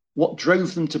were, what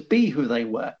drove them to be who they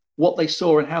were, what they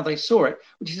saw and how they saw it,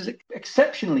 which is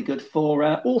exceptionally good for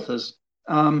authors.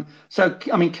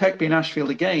 Kirkby and Ashfield,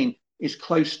 again, is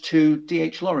close to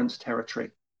D.H. Lawrence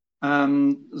territory.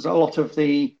 There's a lot of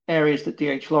the areas that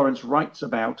D.H. Lawrence writes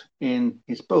about in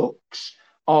his books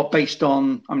are based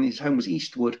on, his home was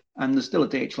Eastwood, and there's still a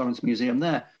D.H. Lawrence museum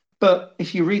there. But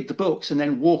if you read the books and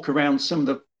then walk around some of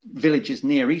the villages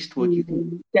near Eastwood, you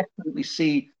can definitely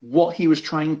see what he was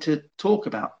trying to talk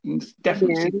about. You can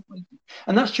definitely see.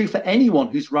 And that's true for anyone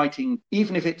who's writing,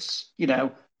 even if it's,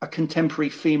 a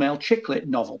contemporary female chick lit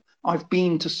novel. I've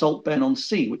been to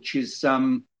Saltburn-on-Sea, which is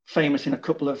famous in a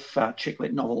couple of chick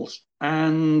lit novels.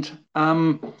 And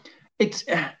it's,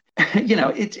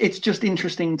 it's just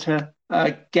interesting to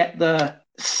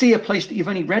see a place that you've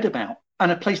only read about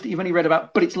and a place that you've only read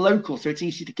about, but it's local, so it's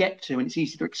easy to get to and it's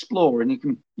easy to explore, and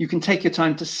you can take your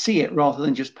time to see it rather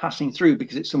than just passing through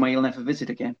because it's somewhere you'll never visit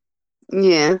again.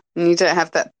 Yeah, and you don't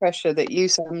have that pressure that you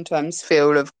sometimes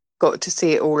feel of got to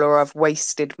see it all or I've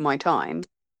wasted my time.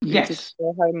 You can Yes,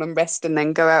 go home and rest and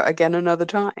then go out again another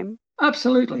time.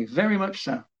 absolutely, very much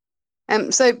so.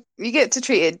 So you get to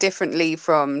treat it differently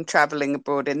from traveling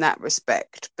abroad in that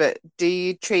respect, but do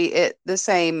you treat it the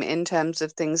same in terms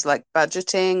of things like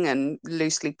budgeting and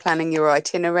loosely planning your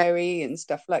itinerary and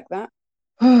stuff like that?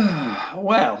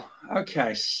 Well,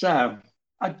 okay, so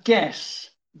I guess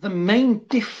the main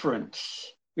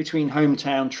difference between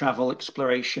hometown travel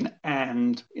exploration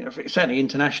and, certainly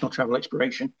international travel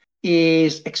exploration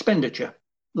is expenditure.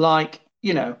 Like,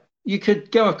 you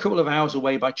could go a couple of hours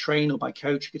away by train or by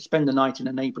coach. You could spend the night in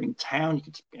a neighboring town. You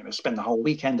could, spend the whole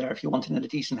weekend there if you wanted in a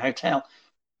decent hotel.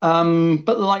 But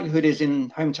the likelihood is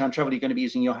in hometown travel, you're going to be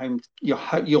using your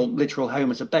literal home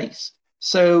as a base.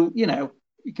 So,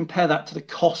 you compare that to the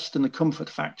cost and the comfort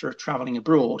factor of traveling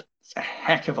abroad. It's a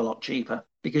heck of a lot cheaper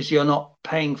because you're not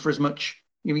paying for as much.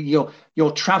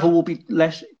 Your travel will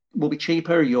be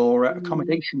cheaper. Your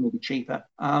accommodation will be cheaper.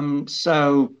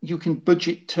 So you can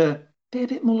budget to be a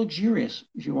bit more luxurious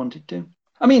if you wanted to.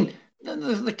 I mean,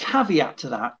 the caveat to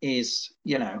that is,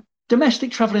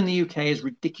 domestic travel in the UK is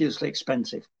ridiculously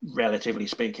expensive, relatively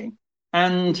speaking.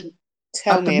 And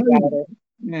Tell at the me about moment, it.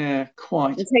 yeah,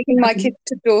 quite. I'm taking my kids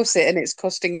to Dorset and it's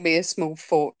costing me a small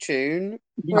fortune.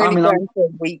 Yeah, We're I only mean, going for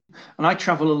a week. I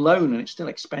travel alone, and it's still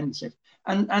expensive.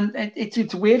 And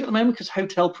it's weird at the moment because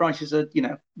hotel prices are,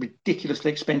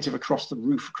 ridiculously expensive across the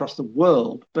roof across the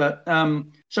world. But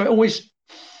so it always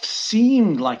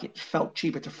seemed like it felt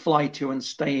cheaper to fly to and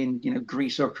stay in,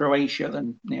 Greece or Croatia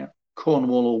than,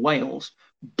 Cornwall or Wales.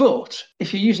 But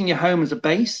if you're using your home as a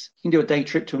base, you can do a day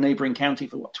trip to a neighbouring county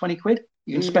for what, 20 quid?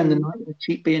 You can spend the night at a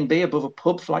cheap B&B above a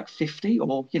pub for like 50,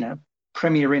 or,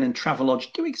 Premier Inn and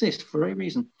Travelodge do exist for a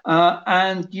reason.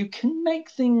 And you can make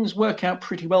things work out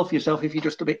pretty well for yourself if you're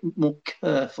just a bit more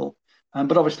careful.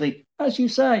 But obviously, as you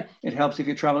say, it helps if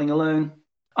you're traveling alone.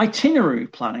 Itinerary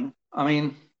planning. I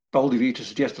mean, bold of you to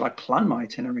suggest that I plan my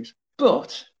itineraries.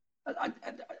 But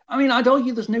I mean, I'd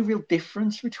argue there's no real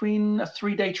difference between a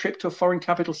 3-day trip to a foreign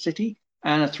capital city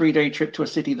and a 3-day trip to a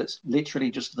city that's literally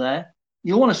just there.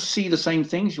 You want to see the same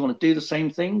things, you want to do the same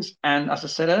things. And as I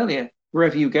said earlier,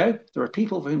 wherever you go, there are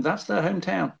people for whom that's their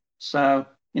hometown. So,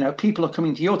 people are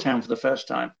coming to your town for the first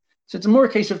time. So it's more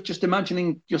a case of just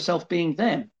imagining yourself being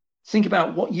them. Think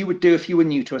about what you would do if you were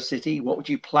new to a city. What would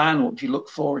you plan? What would you look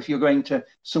for if you're going to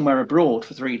somewhere abroad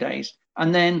for 3 days?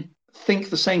 And then think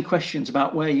the same questions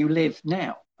about where you live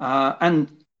now.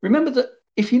 And remember that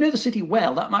if you know the city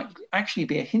well, that might actually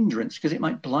be a hindrance because it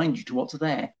might blind you to what's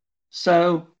there.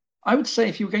 So I would say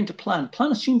if you were going to plan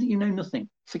assume that you know nothing.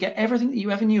 Forget everything that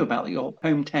you ever knew about your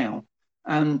hometown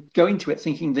and go into it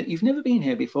thinking that you've never been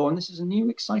here before and this is a new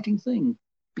exciting thing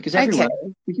because Okay, everywhere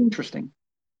is interesting.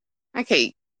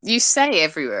 okay. You say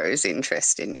everywhere is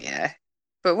interesting, yeah.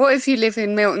 But what if you live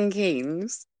in Milton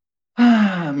Keynes?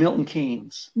 Milton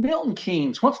Keynes. Milton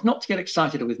Keynes. What's not to get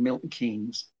excited with Milton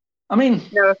Keynes? I mean,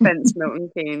 No offense, Milton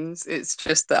Keynes. It's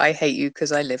just that I hate you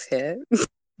because I live here.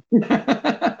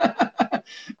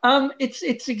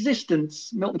 its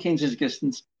existence, Milton Keynes'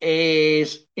 existence,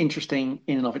 is interesting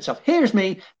in and of itself. Here's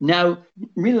me now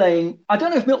relaying. I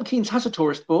don't know if Milton Keynes has a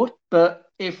tourist board, but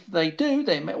if they do,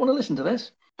 they may want to listen to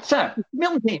this. So,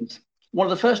 Milton Keynes, one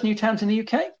of the first new towns in the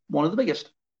UK, one of the biggest.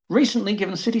 Recently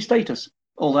given city status,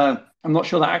 although I'm not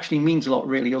sure that actually means a lot,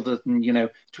 really, other than to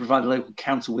provide the local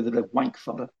council with a bit of wank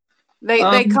fodder. They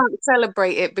can't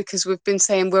celebrate it because we've been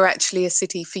saying we're actually a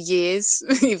city for years,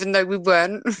 even though we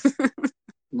weren't.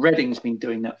 Reading's been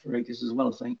doing that for ages as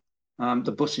well, I think.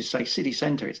 The buses say city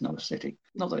centre, it's not a city.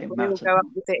 Not that it We will matters. go up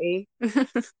the city.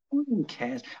 Who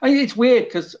cares? I mean, it's weird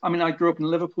because, I grew up in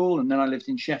Liverpool and then I lived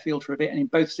in Sheffield for a bit. And in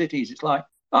both cities, it's like,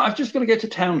 oh, I've just got to go to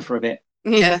town for a bit.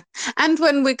 Yeah. And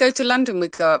when we go to London, we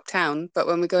go uptown. But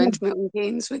when we go into Milton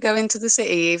Keynes, we go into the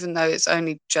city, even though it's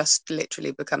only just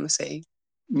literally become a city.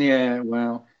 Yeah,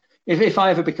 well, if I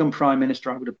ever become prime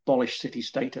minister, I would abolish city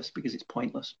status because it's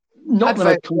pointless. Not I'd the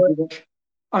most vote for it. controversial.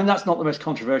 I mean, that's not the most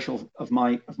controversial of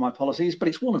my policies, but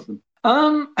it's one of them.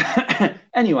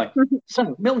 Anyway,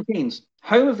 so Milton Keynes,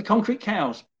 home of the concrete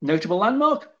cows, notable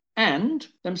landmark, and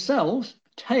themselves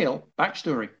tale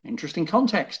backstory. Interesting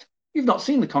context. You've not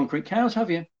seen the concrete cows, have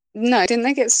you? No, didn't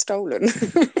they get stolen?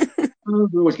 Oh,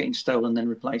 they're always getting stolen then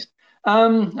replaced.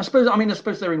 I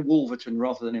suppose they're in Wolverton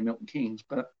rather than in Milton Keynes,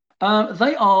 but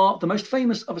they are the most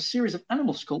famous of a series of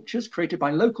animal sculptures created by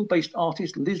local-based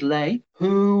artist Liz Lay,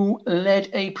 who led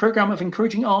a program of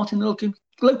encouraging art in the local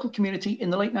local community in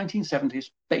the late 1970s.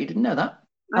 Bet you didn't know that.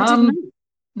 I didn't know.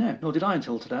 No, nor did I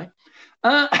until today.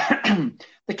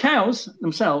 The cows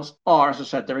themselves are, as I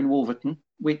said, they're in Wolverton,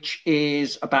 which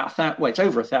is about it's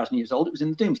over 1,000 years old. It was in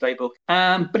the Domesday Book,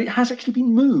 but it has actually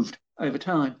been moved over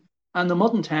time. And the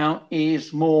modern town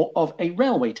is more of a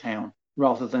railway town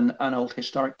rather than an old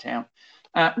historic town.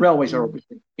 Railways are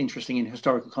obviously interesting in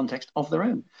historical context of their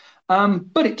own.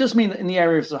 But it does mean that in the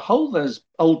area as a whole, there's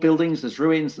old buildings, there's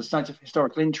ruins, there's sites of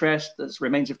historical interest, there's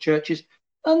remains of churches,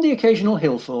 and the occasional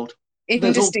hill fort.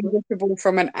 Indistinguishable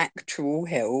from an actual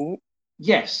hill.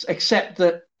 Yes, except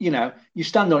that, you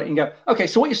stand on it and go, okay,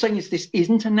 so what you're saying is this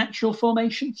isn't a natural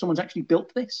formation? Someone's actually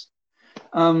built this?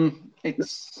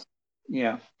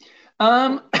 Yeah.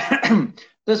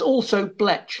 There's also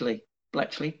Bletchley.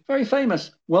 Bletchley, very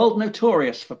famous, world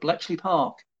notorious for Bletchley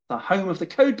Park, the home of the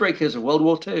code breakers of World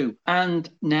War II. And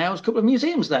now there's a couple of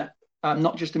museums there.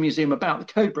 Not just a museum about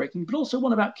the code breaking, but also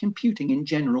one about computing in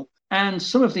general. And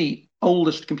some of the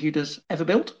oldest computers ever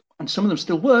built, and some of them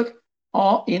still work,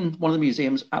 are in one of the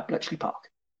museums at Bletchley Park.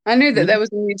 I knew that there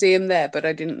was a museum there, but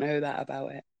I didn't know that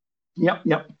about it.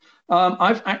 Yep.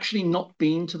 I've actually not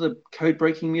been to the code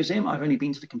breaking museum. I've only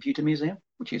been to the computer museum,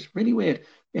 which is really weird.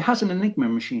 It has an Enigma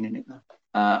machine in it,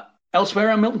 though. Elsewhere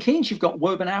around Milton Keynes, you've got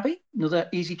Woburn Abbey, another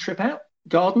easy trip out.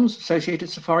 Gardens, Associated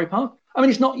Safari Park. I mean,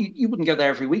 it's not, you wouldn't go there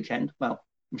every weekend. Well,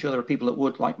 I'm sure there are people that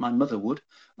would, like my mother would.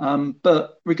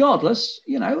 But regardless,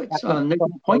 it's no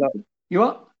point. You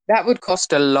are? That would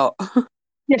cost a lot.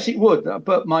 Yes, it would,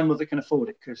 but my mother can afford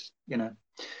it because,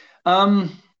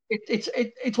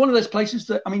 it's one of those places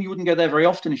that, I mean, you wouldn't go there very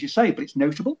often, as you say, but it's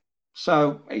notable.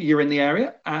 So you're in the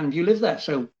area and you live there.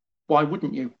 So why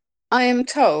wouldn't you? I am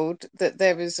told that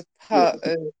there is a part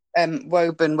of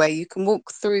Woburn where you can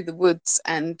walk through the woods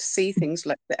and see things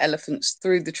like the elephants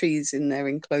through the trees in their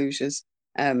enclosures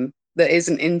that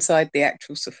isn't inside the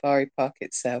actual safari park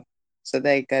itself. So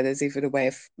there you go. There's even a way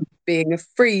of being a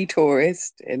free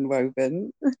tourist in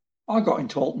Woburn. I got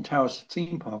into Alton Towers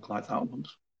theme park like that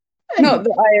once. Anyway. Not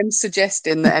that I am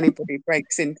suggesting that anybody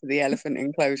breaks into the elephant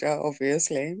enclosure,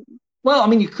 obviously. Well, I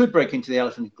mean, you could break into the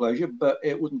elephant enclosure, but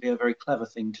it wouldn't be a very clever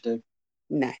thing to do.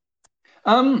 No.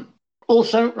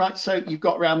 Also, right, so you've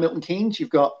got around Milton Keynes, you've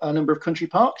got a number of country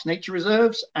parks, nature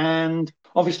reserves, and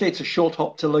obviously it's a short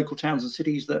hop to local towns and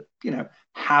cities that,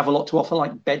 have a lot to offer,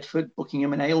 like Bedford,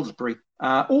 Buckingham and Aylesbury,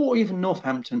 or even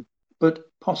Northampton, but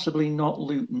possibly not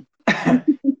Luton.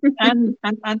 and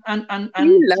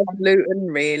you love Luton,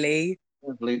 really.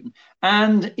 Love Luton.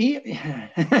 And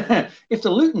if the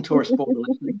Luton Tourist Board are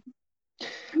listening,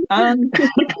 and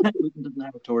Luton doesn't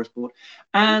have a tourist board,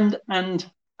 and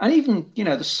even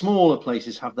the smaller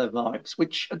places have their vibes,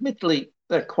 which admittedly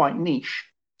they're quite niche.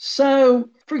 So,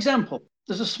 for example,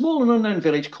 there's a small and unknown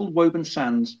village called Woburn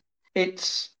Sands.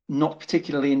 It's not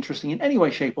particularly interesting in any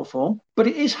way, shape, or form, but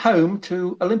it is home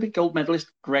to Olympic gold medalist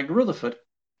Greg Rutherford.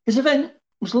 His event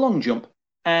was long jump,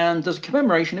 and there's a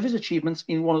commemoration of his achievements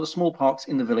in one of the small parks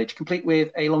in the village, complete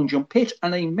with a long jump pit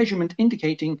and a measurement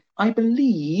indicating, I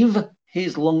believe,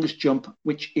 his longest jump,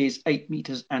 which is 8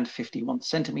 meters and 51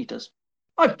 centimeters.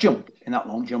 I've jumped in that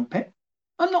long jump pit.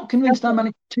 I'm not convinced I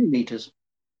managed 2 meters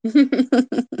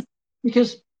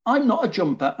because I'm not a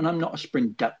jumper and I'm not a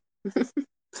sprinter.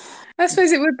 I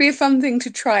suppose it would be a fun thing to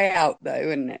try out, though,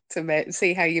 wouldn't it? To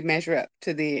see how you measure up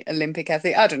to the Olympic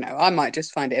athlete. I don't know. I might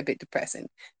just find it a bit depressing.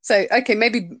 So, okay,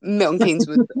 maybe Milton Keynes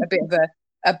was a bit of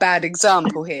a bad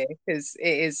example here because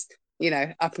it is,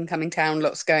 up and coming town,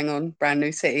 lots going on, brand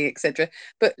new city, etc.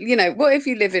 But, what if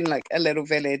you live in like a little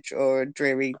village or a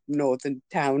dreary northern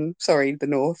town? Sorry, the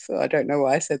north. I don't know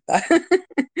why I said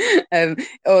that.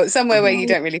 Or somewhere where you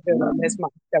don't really feel like there's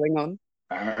much going on.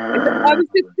 I was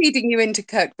just feeding you into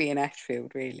Kirkby and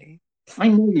Ashfield, really. I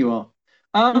know you are.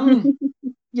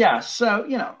 Yeah, so,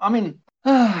 I mean,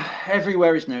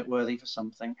 everywhere is noteworthy for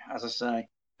something, as I say.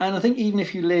 And I think even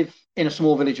if you live in a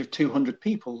small village of 200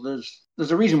 people,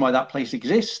 there's a reason why that place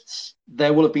exists.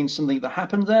 There will have been something that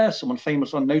happened there, someone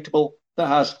famous or notable that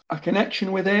has a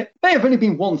connection with it. May have only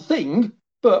been one thing,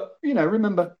 but,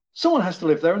 remember, someone has to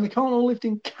live there and they can't all live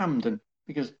in Camden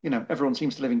because, everyone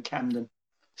seems to live in Camden.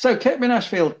 So Kirkby and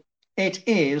Ashfield, it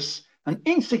is an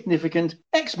insignificant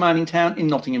ex-mining town in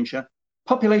Nottinghamshire.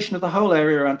 Population of the whole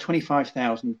area around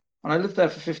 25,000. And I lived there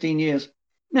for 15 years.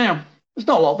 Now, there's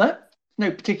not a lot there. No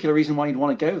particular reason why you'd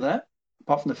want to go there,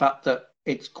 apart from the fact that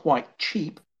it's quite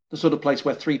cheap. The sort of place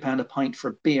where £3 a pint for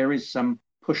a beer is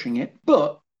pushing it.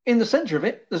 But in the centre of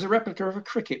it, there's a replica of a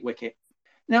cricket wicket.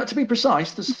 Now, to be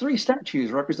precise, there's 3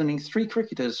 statues representing 3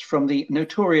 cricketers from the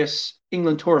notorious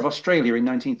England tour of Australia in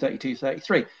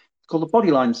 1932-33. It's called the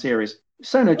Bodyline series. It's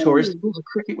so notorious, the rules of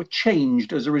cricket were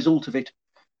changed as a result of it.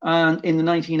 And in the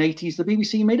 1980s, the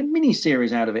BBC made a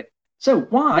mini-series out of it. So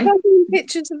why? Have you seen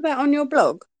pictures of that on your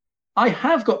blog? I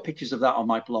have got pictures of that on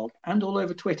my blog and all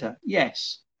over Twitter.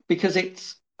 Yes, because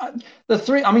it's the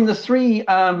three. I mean, the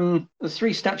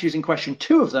three statues in question.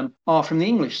 Two of them are from the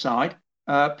English side.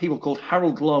 People called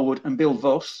Harold Larwood and Bill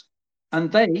Voss,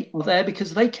 and they are there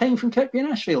because they came from Kirkby and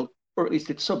Ashfield, or at least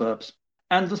its suburbs.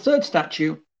 And the third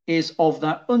statue is of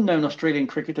that unknown Australian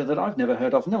cricketer that I've never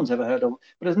heard of, no one's ever heard of,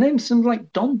 but his name's something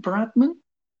like Don Bradman,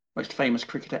 most famous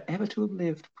cricketer ever to have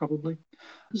lived, probably.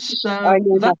 So I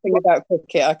know nothing about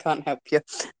cricket. I can't help you.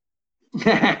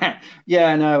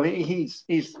 Yeah, no, he's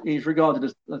regarded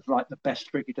as like the best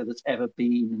cricketer that's ever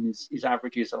been, and his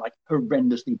averages are like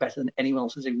horrendously better than anyone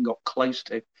else has even got close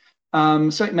to.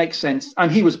 So it makes sense,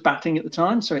 and he was batting at the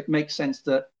time, so it makes sense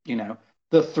that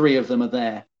the three of them are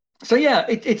there. So yeah,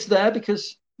 it's there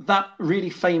because that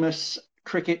really famous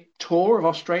cricket tour of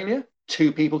Australia,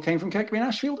 two people came from Kirkby and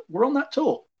Ashfield, were on that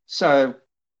tour. So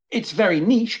it's very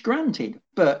niche, granted,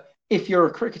 but if you're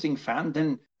a cricketing fan,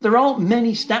 then there aren't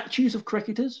many statues of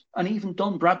cricketers, and even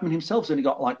Don Bradman himself's only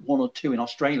got like one or two in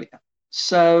Australia.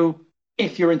 So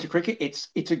if you're into cricket,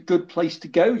 it's a good place to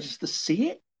go just to see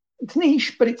it. It's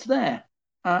niche, but it's there,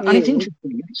 and it's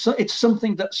interesting. So it's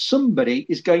something that somebody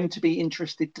is going to be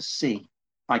interested to see,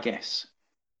 I guess.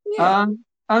 Yeah.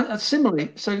 And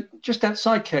similarly, so just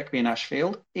outside Kirkby and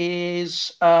Ashfield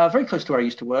is very close to where I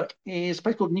used to work, is a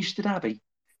place called Newstead Abbey.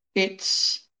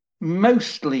 It's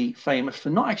mostly famous for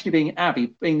not actually being an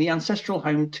abbey, being the ancestral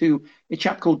home to a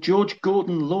chap called George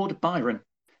Gordon Lord Byron.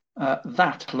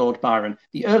 That Lord Byron,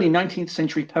 the early 19th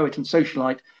century poet and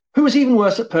socialite, who was even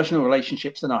worse at personal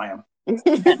relationships than I am.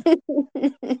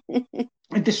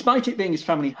 And despite it being his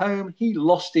family home, he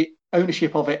lost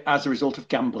ownership of it as a result of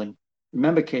gambling.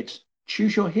 Remember, kids,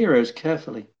 choose your heroes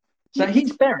carefully. So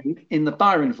he's buried in the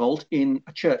Byron Vault in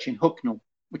a church in Hucknall,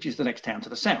 which is the next town to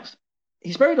the south.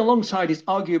 He's buried alongside his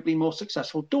arguably more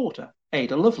successful daughter,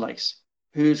 Ada Lovelace,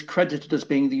 who's credited as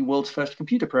being the world's first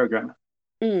computer programmer.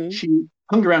 She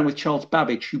hung around with Charles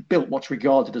Babbage, who built what's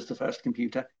regarded as the first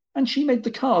computer, and she made the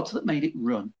cards that made it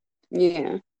run.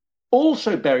 Yeah.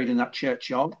 Also buried in that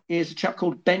churchyard is a chap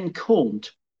called Ben Cornt,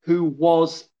 who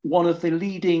was one of the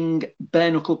leading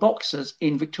bare-knuckle boxers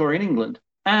in Victorian England.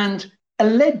 And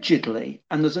allegedly,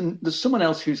 and there's someone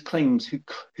else who is claimed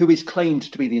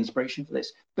to be the inspiration for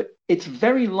this, but it's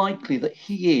very likely that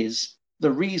he is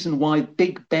the reason why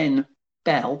Big Ben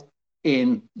Bell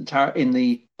in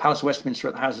the Palace of Westminster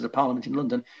at the Houses of Parliament in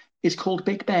London is called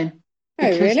Big Ben.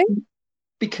 Really?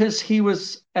 Because he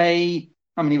was he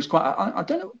was quite, I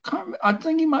don't know, I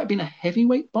think he might have been a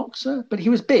heavyweight boxer, but he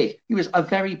was big. He was a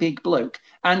very big bloke,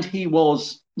 and he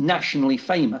was nationally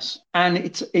famous. And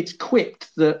it's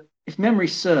quipped that, if memory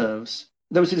serves,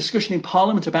 there was a discussion in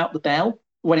Parliament about the bell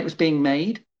when it was being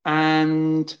made,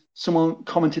 and someone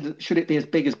commented that should it be as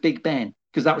big as Big Ben,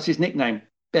 because that was his nickname.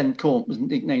 Ben Cornt was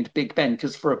nicknamed Big Ben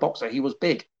because for a boxer he was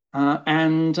big,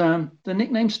 and the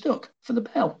nickname stuck for the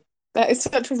bell. That is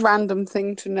such a random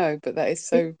thing to know, but that is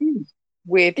so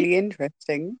weirdly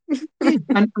interesting.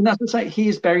 And as I say, he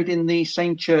is buried in the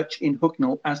same church in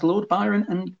Hucknall as Lord Byron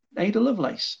and Ada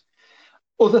Lovelace.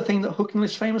 Other thing that Hucknall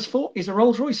is famous for is a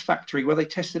Rolls-Royce factory where they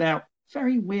tested out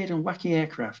very weird and wacky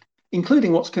aircraft,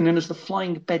 including what's known as the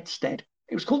Flying Bedstead.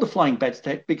 It was called the Flying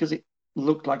Bedstead because it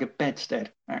looked like a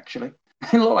bedstead, actually.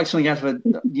 It looked like something out of a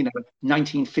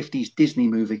 1950s Disney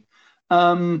movie.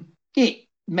 It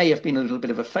may have been a little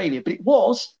bit of a failure, but it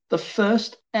was the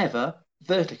first ever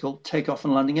vertical takeoff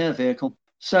and landing air vehicle.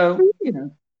 So,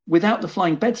 without the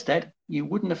Flying Bedstead, you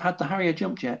wouldn't have had the Harrier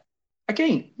jump jet.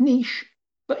 Again, niche,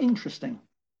 but interesting.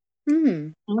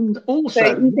 And also,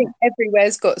 so you think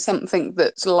everywhere's got something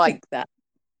that's like that?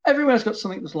 Everywhere's got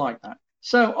something that's like that.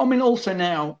 So, also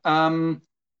now,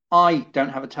 I don't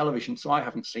have a television, so I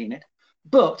haven't seen it.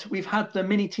 But we've had the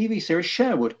mini TV series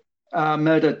Sherwood,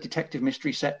 murder detective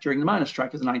mystery set during the miners'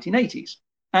 strike of the 1980s.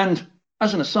 And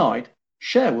as an aside,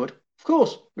 Sherwood, of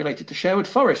course, related to Sherwood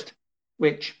Forest,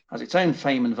 which has its own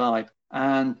fame and vibe.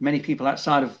 And many people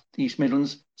outside of the East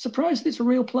Midlands surprised it's a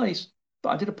real place. But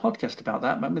I did a podcast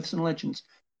about myths and legends.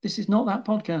 This is not that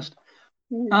podcast.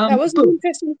 That was an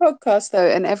interesting podcast, though,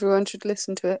 and everyone should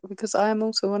listen to it because I am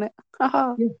also on it.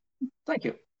 Yeah, thank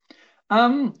you.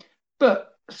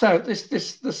 So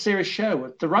the series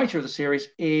Sherwood, the writer of the series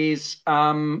is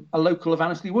a local of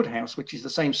Annesley Woodhouse, which is the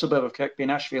same suburb of Kirkby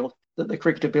and Ashfield that the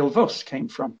cricketer Bill Voss came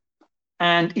from.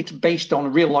 And it's based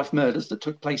on real life murders that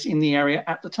took place in the area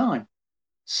at the time.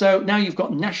 So now you've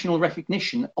got national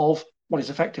recognition of what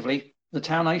is effectively the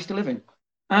town I used to live in.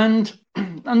 And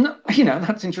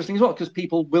that's interesting as well, because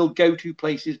people will go to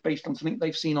places based on something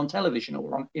they've seen on television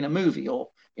or in a movie or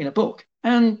in a book.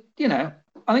 And I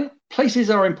think places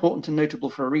are important and notable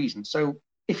for a reason. So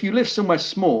if you live somewhere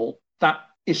small, that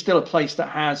is still a place that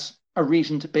has a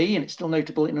reason to be, and it's still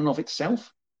notable in and of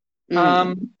itself.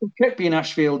 Kirkby and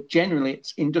Ashfield, generally,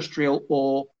 it's industrial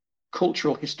or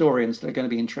cultural historians that are going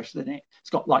to be interested in it. It's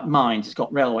got like mines, it's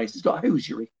got railways, it's got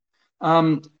hosiery.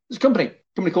 There's a company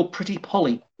called Pretty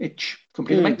Polly, which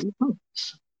company that makes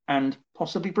boots and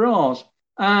possibly bras.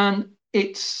 And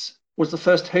it was the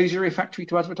first hosiery factory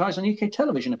to advertise on UK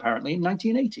television, apparently, in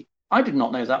 1980. I did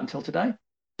not know that until today.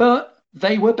 But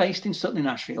they were based in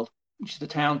Sutton-in-Ashfield, which is the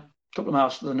town a couple of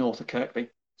miles to the north of Kirkby.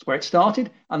 It's where it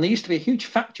started. And there used to be a huge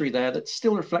factory there that's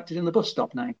still reflected in the bus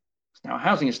stop now. It's now a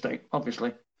housing estate,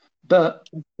 obviously. But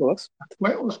of course.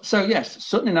 Where it was, so yes,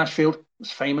 Sutton-in-Ashfield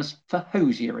was famous for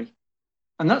hosiery.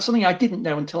 And that's something I didn't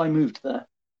know until I moved there.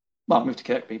 Well, I moved to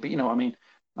Kirkby, but you know what I mean.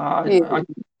 I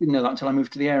didn't know that until I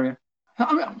moved to the area.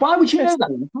 I mean, why would you know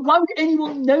that? Why would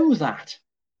anyone know that?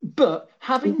 But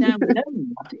having now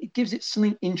known that, it gives it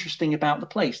something interesting about the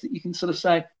place that you can sort of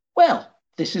say, well,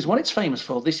 this is what it's famous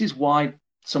for. This is why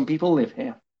some people live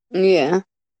here. Yeah.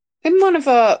 In one of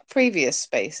our previous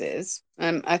spaces,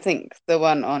 I think the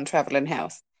one on travel and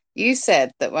health, you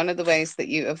said that one of the ways that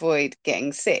you avoid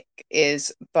getting sick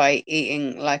is by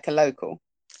eating like a local.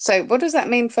 So what does that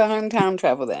mean for hometown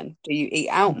travel then? Do you eat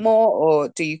out more, or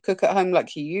do you cook at home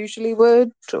like you usually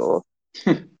would? Or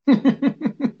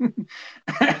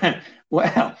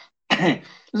well, there's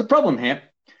a problem here,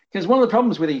 because one of the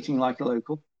problems with eating like a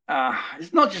local,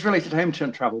 it's not just related to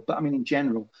hometown travel, but I mean in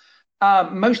general,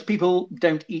 most people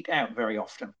don't eat out very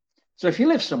often. So if you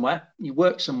live somewhere, you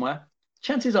work somewhere,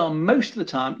 chances are most of the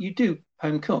time you do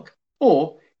home cook,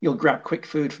 or you'll grab quick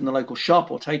food from the local shop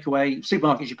or takeaway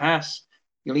supermarkets you pass.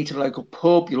 You'll eat at a local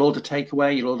pub, you'll order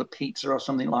takeaway, you'll order pizza or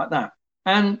something like that.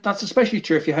 And that's especially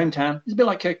true if your hometown is a bit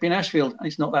like Kirkby and Ashfield and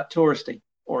it's not that touristy,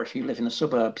 or if you live in the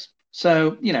suburbs.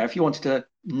 So, if you wanted to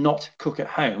not cook at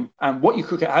home, and what you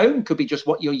cook at home could be just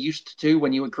what you're used to do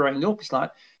when you were growing up. It's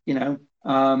like,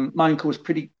 my uncle was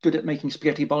pretty good at making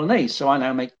spaghetti bolognese, so I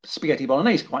now make spaghetti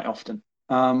bolognese quite often,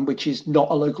 which is not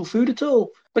a local food at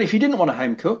all. But if you didn't want to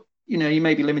home cook, you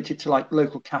may be limited to like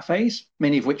local cafes,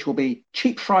 many of which will be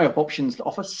cheap fry-up options that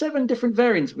offer 7 different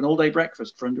variants of an all-day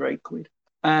breakfast for under £8,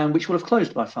 and which will have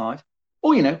closed by 5.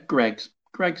 Or, Greggs.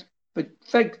 Greggs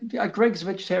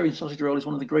vegetarian sausage roll is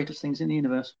one of the greatest things in the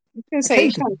universe. I was going to say,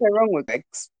 you can't go wrong with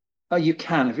Greggs. Oh, you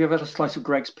can. Have you ever had a slice of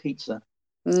Greggs pizza?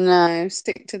 No,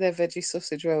 stick to their veggie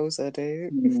sausage rolls, I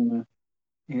do.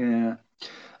 Yeah.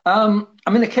 I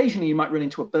mean, occasionally you might run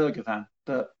into a burger van,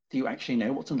 but do you actually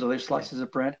know what's under those slices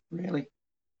of bread? Really?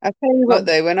 I tell you what,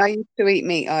 though, when I used to eat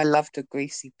meat, I loved a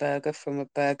greasy burger from a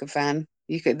burger van.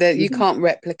 You can't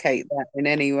replicate that in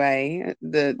any way.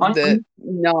 The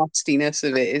nastiness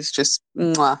of it is just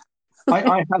mwah.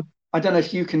 I don't know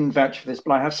if you can vouch for this,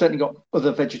 but I have certainly got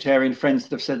other vegetarian friends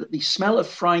that have said that the smell of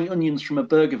frying onions from a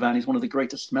burger van is one of the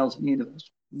greatest smells in the universe.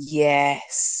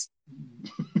 Yes.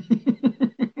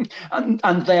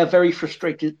 and they are very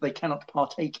frustrated they cannot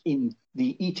partake in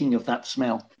the eating of that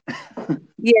smell.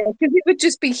 Yeah, because it would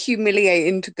just be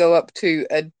humiliating to go up to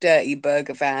a dirty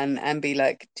burger van and be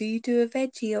like, do you do a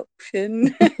veggie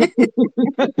option?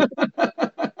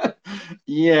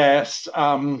 Yes.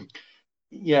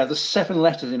 Yeah, there's 7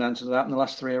 letters in answer to that, and the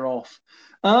last 3 are off.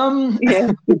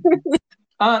 Yeah.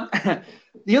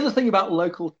 The other thing about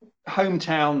local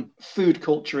hometown food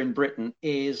culture in Britain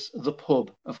is the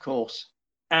pub, of course.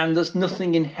 And there's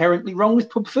nothing inherently wrong with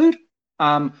pub food.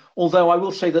 Although I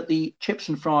will say that the chips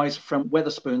and fries from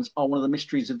Wetherspoons are one of the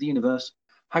mysteries of the universe.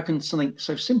 How can something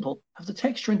so simple have the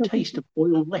texture and taste of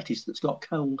boiled lettuce that's got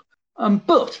cold?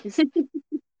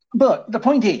 But the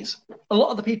point is, a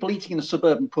lot of the people eating in a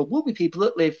suburban pub will be people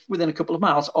that live within a couple of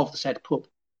miles of the said pub.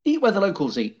 Eat where the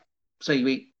locals eat. So you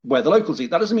eat where the locals eat.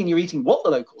 That doesn't mean you're eating what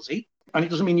the locals eat, and it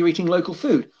doesn't mean you're eating local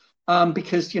food,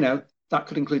 because that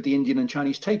could include the Indian and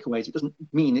Chinese takeaways. It doesn't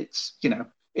mean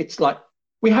it's like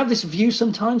we have this view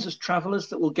sometimes as travelers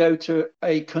that will go to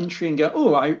a country and go,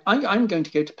 oh, I'm going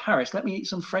to go to Paris. Let me eat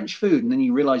some French food, and then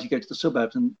you realise you go to the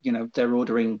suburbs and they're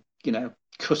ordering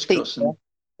couscous and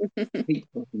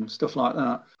pizza and stuff like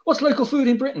that. What's local food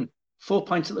in Britain? 4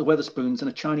 pints at the Wetherspoons and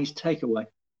a Chinese takeaway.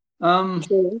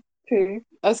 True.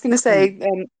 I was going to say,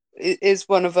 is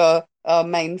one of our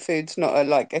main foods not a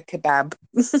kebab?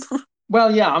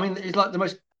 Well, yeah. I mean, it's like the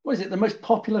most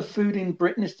popular food in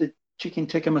Britain is the chicken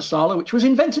tikka masala, which was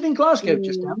invented in Glasgow,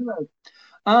 just down the road.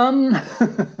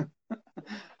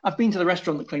 I've been to the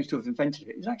restaurant that claims to have invented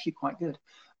it. It's actually quite good.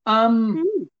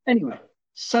 Anyway,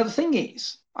 So the thing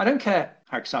is, I don't care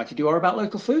how excited you are about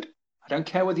local food. I don't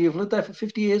care whether you've lived there for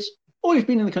 50 years or you've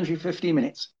been in the country for 15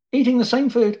 minutes. Eating the same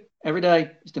food every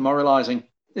day is demoralizing.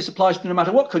 This applies to no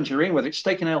matter what country you're in, whether it's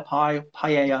steak and ale pie,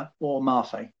 paella, or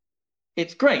Marfait.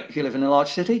 It's great if you live in a large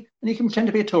city and you can pretend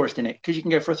to be a tourist in it because you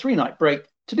can go for a 3-night break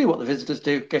to do what the visitors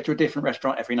do, go to a different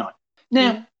restaurant every night.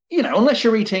 Now, unless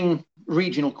you're eating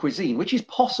regional cuisine, which is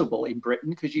possible in Britain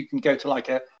because you can go to like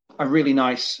a really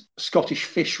nice Scottish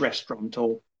fish restaurant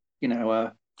or, I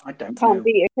don't know. Can't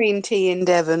beat a cream tea in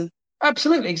Devon.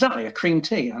 Absolutely, exactly. A cream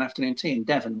tea, an afternoon tea in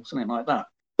Devon or something like that.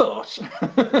 But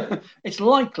it's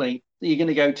likely that you're going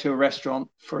to go to a restaurant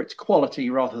for its quality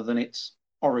rather than its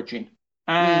origin.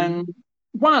 And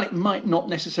while it might not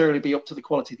necessarily be up to the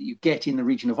quality that you get in the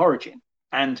region of origin,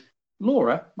 and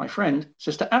Laura, my friend,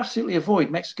 says to absolutely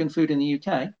avoid Mexican food in the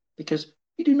UK because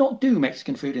we do not do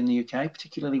Mexican food in the UK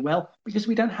particularly well because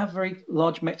we don't have a very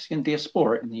large Mexican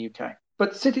diaspora in the UK.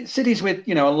 But cities with,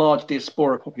 a large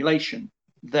diaspora population,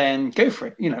 then go for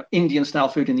it. Indian style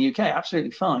food in the UK,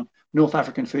 absolutely fine. North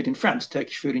African food in France,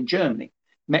 Turkish food in Germany,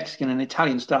 Mexican and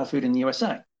Italian style food in the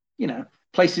USA.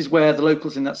 Places where the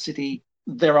locals in that city,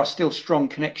 there are still strong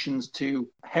connections to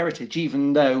heritage,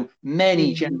 even though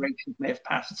many generations may have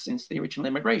passed since the original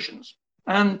immigrations.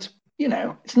 And,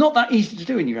 it's not that easy to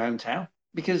do in your hometown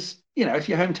because, if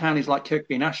your hometown is like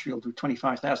Kirkby and Ashfield with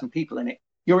 25,000 people in it,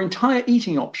 your entire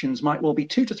eating options might well be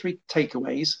 2 to 3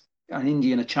 takeaways, an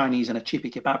Indian, a Chinese, and a chippy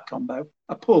kebab combo,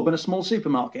 a pub and a small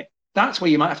supermarket. That's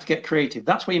where you might have to get creative.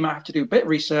 That's where you might have to do a bit of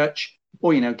research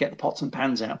or, get the pots and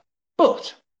pans out.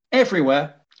 But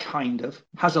everywhere kind of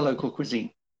has a local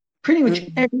cuisine. Pretty much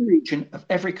every region of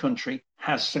every country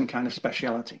has some kind of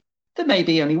speciality. There may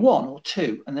be only one or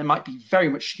two, and they might be very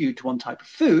much skewed to one type of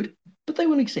food, but they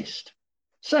will exist.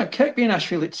 So Kirkby and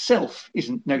Ashfield itself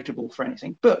isn't notable for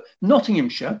anything, but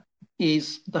Nottinghamshire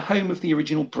is the home of the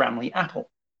original Bramley apple.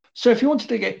 So if you wanted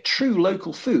to get true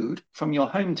local food from your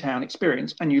hometown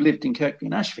experience and you lived in Kirkby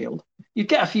and Ashfield, you'd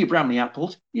get a few Bramley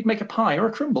apples, you'd make a pie or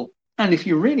a crumble. And if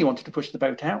you really wanted to push the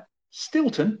boat out,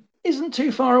 Stilton isn't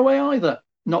too far away either.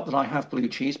 Not that I have blue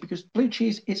cheese, because blue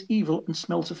cheese is evil and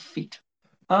smells of feet.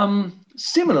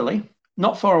 Similarly,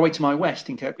 not far away to my west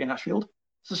in Kirkby and Ashfield,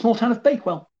 is the small town of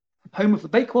Bakewell, home of the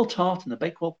Bakewell tart and the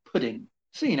Bakewell pudding.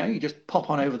 So, you just pop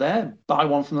on over there, buy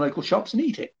one from the local shops and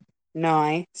eat it.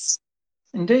 Nice.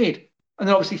 Indeed. And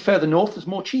then obviously further north, there's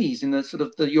more cheese in the sort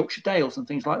of the Yorkshire Dales and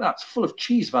things like that. It's full of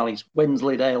cheese valleys,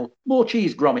 Wensleydale, more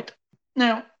cheese, Gromit.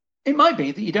 Now, it might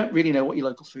be that you don't really know what your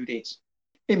local food is.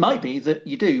 It might be that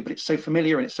you do, but it's so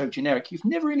familiar and it's so generic, you've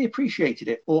never really appreciated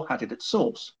it or had it at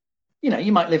source.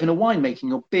 You might live in a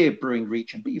winemaking or beer brewing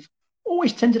region, but you've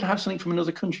always tended to have something from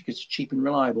another country because it's cheap and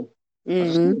reliable.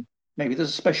 Maybe there's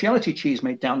a specialty cheese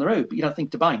made down the road, but you don't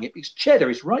think to buying it because cheddar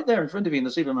is right there in front of you in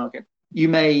the supermarket.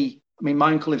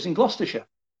 My uncle lives in Gloucestershire,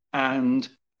 and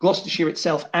Gloucestershire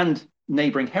itself and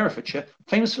neighbouring Herefordshire,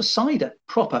 famous for cider,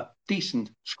 proper,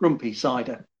 decent, scrumpy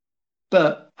cider.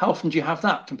 But how often do you have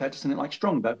that compared to something like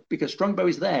Strongbow? Because Strongbow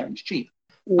is there and it's cheap.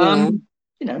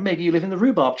 Maybe you live in the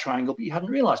rhubarb triangle, but you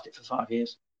hadn't realised it for 5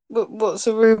 years. What's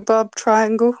a rhubarb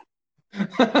triangle?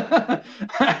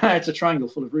 It's a triangle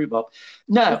full of rhubarb.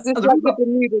 No, it's like the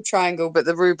Bermuda Triangle, but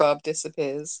the rhubarb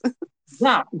disappears.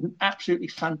 That is an absolutely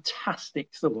fantastic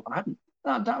thought.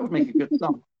 That would make a good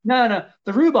song. No,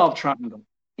 the rhubarb triangle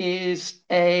is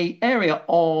an area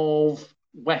of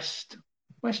West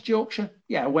Yorkshire.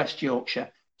 Yeah, West Yorkshire,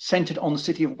 centred on the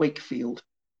city of Wakefield.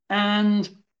 And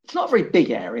it's not a very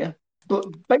big area, but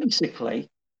basically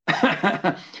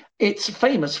it's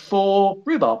famous for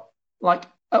rhubarb. Like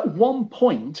at one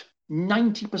point,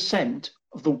 90%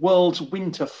 of the world's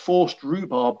winter forced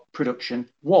rhubarb production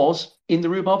was in the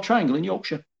rhubarb triangle in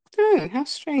Yorkshire. Oh, how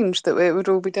strange that it would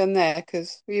all be done there,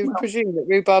 because you would presume that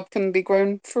rhubarb can be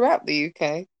grown throughout the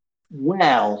UK.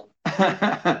 Well,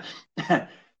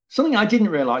 something I didn't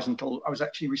realise until I was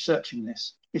actually researching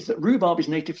this is that rhubarb is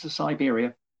native to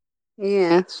Siberia.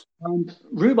 Yes. And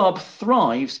rhubarb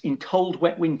thrives in cold,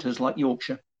 wet winters like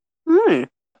Yorkshire.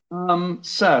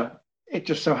 So it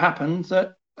just so happened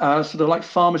that sort of like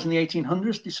farmers in the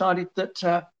 1800s decided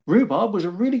that rhubarb was a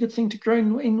really good thing to grow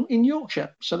in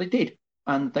Yorkshire. So they did,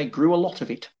 and they grew a lot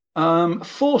of it.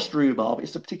 Forced rhubarb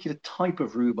is a particular type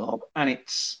of rhubarb, and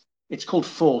it's called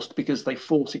forced because they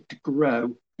force it to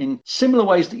grow in similar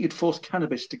ways that you'd force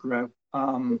cannabis to grow.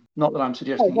 Not that I'm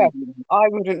suggesting. I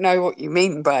wouldn't know what you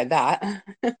mean by that.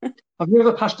 Have you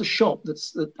ever passed a shop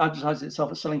that advertises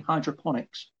itself as selling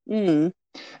hydroponics?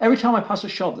 Every time I pass a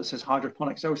shop that says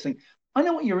hydroponics, I always think, I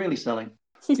know what you're really selling.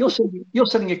 You're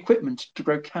selling equipment to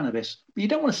grow cannabis, but you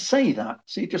don't want to say that,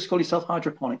 so you just call yourself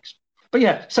hydroponics. But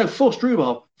yeah, so forced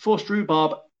rhubarb. Forced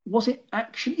rhubarb, was it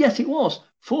actually? Yes, it was.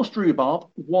 Forced rhubarb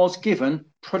was given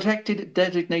protected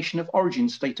designation of origin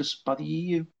status by the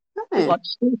EU, bit Oh. like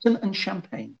Stilton and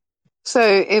Champagne. So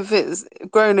if it's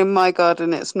grown in my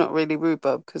garden, it's not really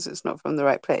rhubarb because it's not from the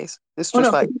right place. It's Oh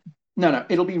just no, like, no,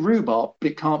 it'll be rhubarb, but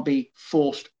it can't be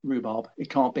forced rhubarb. It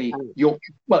can't be um,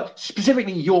 Yorkshire. Well,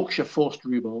 specifically Yorkshire forced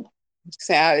rhubarb.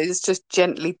 so it's just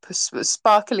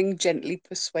sparkling, gently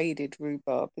persuaded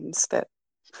rhubarb instead.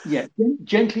 Yeah,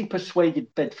 gently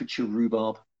persuaded Bedfordshire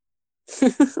rhubarb.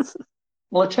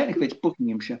 Well, technically, it's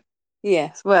Buckinghamshire.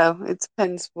 Yes, well, it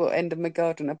depends what end of my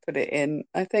garden I put it in,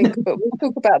 I think, but we'll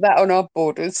talk about that on our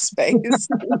borders space.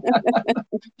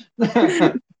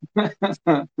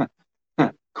 So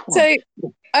Quite.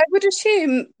 I would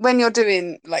assume when you're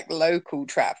doing like local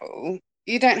travel,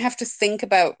 you don't have to think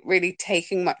about really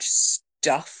taking much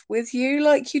stuff with you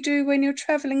like you do when you're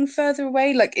traveling further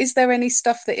away. Like, is there any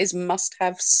stuff that is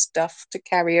must-have stuff to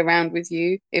carry around with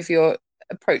you if you're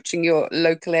approaching your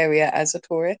local area as a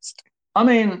tourist? I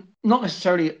mean, not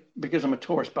necessarily because I'm a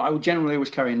tourist, but I would generally always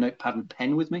carry a notepad and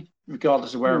pen with me,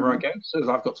 regardless of wherever I Hmm. go, so that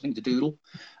I've got something to doodle.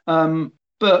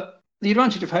 But the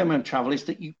advantage of home travel is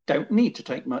that you don't need to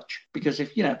take much because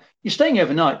if you're staying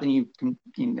overnight, then you can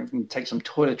take some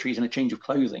toiletries and a change of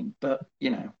clothing. But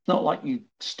it's not like you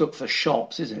stuck for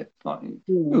shops, is it? Like,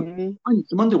 oh, Hmm. I need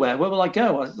some underwear. Where will I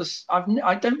go?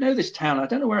 I don't know this town. I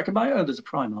don't know where I can buy it. Oh, there's a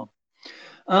Primark.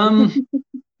 Um,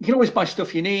 you can always buy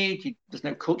stuff you need. There's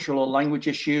no cultural or language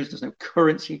issues. There's no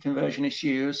currency conversion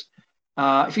issues.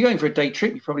 If you're going for a day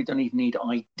trip, you probably don't even need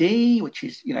ID, which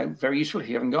is very useful if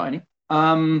you haven't got any.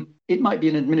 It might be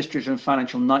an administrative and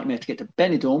financial nightmare to get to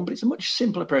Benidorm, but it's a much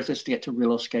simpler process to get to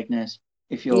Rhyl or Skegness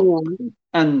if you're Yeah,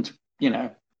 and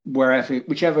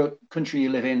whichever country you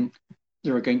live in,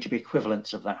 there are going to be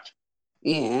equivalents of that.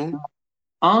 yeah.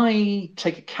 I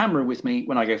take a camera with me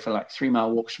when I go for like 3 mile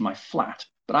walks from my flat,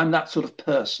 but I'm that sort of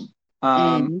person.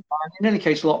 Mm. In any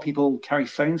case, a lot of people carry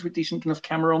phones with decent enough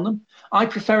camera on them. I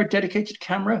prefer a dedicated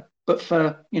camera, but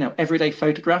for everyday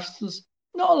photographs, there's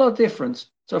not a lot of difference.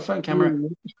 So a phone camera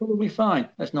Mm. is probably fine.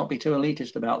 Let's not be too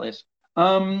elitist about this.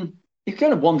 If you're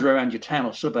going to wander around your town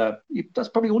or suburb, that's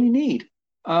probably all you need.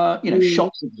 Mm.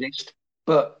 Shops exist,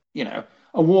 but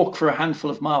a walk for a handful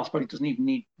of miles probably doesn't even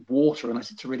need water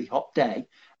unless it's a really hot day.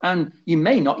 And you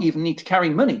may not even need to carry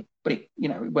money, but it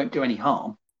won't do any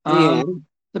harm. Yeah.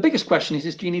 The biggest question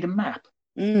is do you need a map?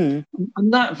 Mm.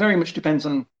 And that very much depends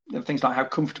on things like how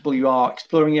comfortable you are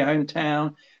exploring your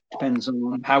hometown, depends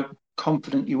on how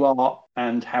confident you are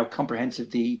and how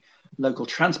comprehensive the local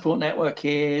transport network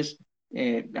is,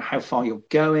 how far you're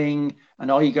going, and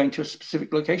are you going to a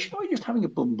specific location or are you just having a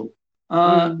bumble?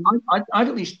 Mm. I'd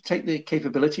at least take the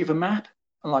capability of a map,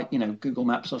 like Google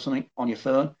Maps or something on your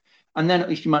phone, and then at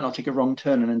least you might not take a wrong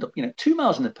turn and end up 2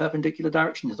 miles in the perpendicular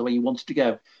direction to the way you wanted to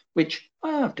go, which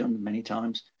I've done many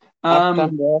times. I've done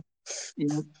Um, that.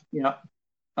 yeah,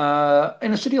 yeah.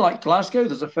 In a city like Glasgow,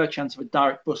 there's a fair chance of a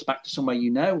direct bus back to somewhere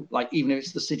like even if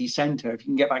it's the city centre. If you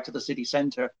can get back to the city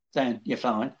centre, then you're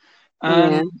fine.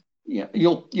 Yeah. And yeah,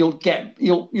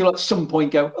 you'll at some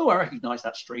point go, oh, I recognise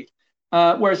that street.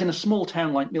 Whereas in a small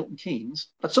town like Milton Keynes,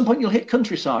 at some point you'll hit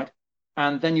countryside,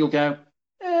 and then you'll go,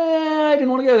 I didn't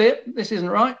want to go there. This isn't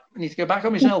right. I need to go back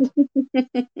on myself.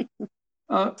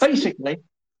 Basically,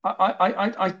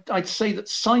 I'd say that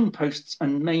signposts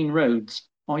and main roads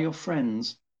are your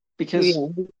friends because Yeah.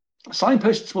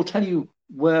 signposts will tell you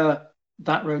where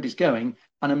that road is going,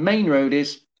 and a main road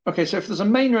is okay. So if there's a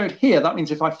main road here, that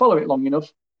means if I follow it long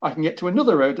enough, I can get to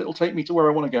another road that'll take me to where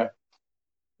I want to go.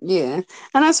 Yeah.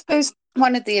 And I suppose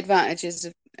one of the advantages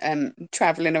of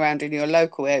traveling around in your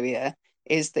local area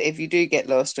is that if you do get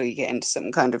lost or you get into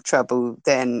some kind of trouble,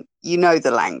 then you know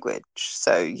the language.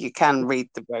 So you can read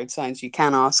the road signs, you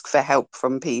can ask for help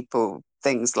from people,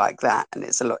 things like that, and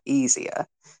it's a lot easier.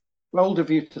 Bold of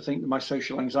you to think that my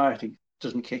social anxiety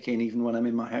doesn't kick in even when I'm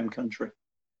in my home country.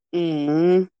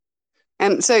 Mm.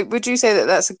 So would you say that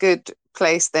that's a good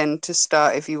place then to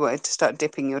start if you wanted to start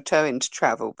dipping your toe into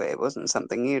travel, but it wasn't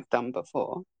something you'd done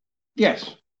before?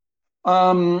 Yes.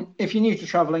 If you're new to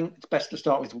traveling, it's best to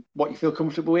start with what you feel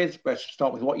comfortable with, best to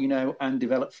start with what you know and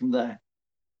develop from there.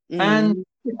 And Mm.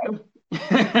 you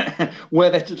know,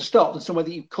 where better to start than somewhere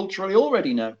that you culturally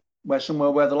already know,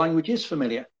 somewhere where the language is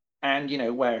familiar, and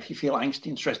where if you feel angsty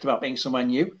and stressed about being somewhere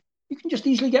new, you can just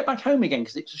easily get back home again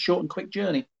because it's a short and quick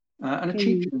journey and a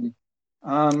cheap Mm. journey.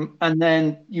 And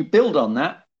then you build on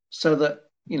that so that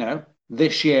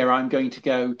this year I'm going to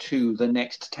go to the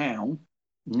next town,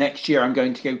 next year I'm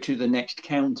going to go to the next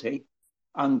county,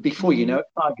 and before you know Mm. it,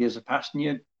 5 years have passed and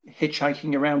you're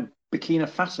hitchhiking around Burkina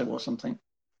Faso or something.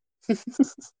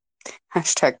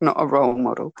 Hashtag not a role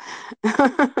model.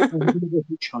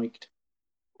 Hitchhiked.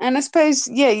 And I suppose,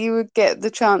 yeah, you would get the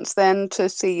chance then to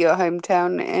see your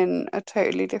hometown in a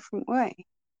totally different way.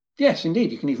 Yes,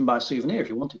 indeed. You can even buy a souvenir if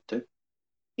you wanted to.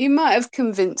 You might have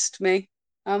convinced me.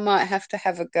 I might have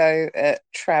a go at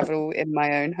travel in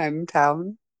my own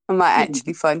hometown. I might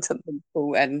actually find something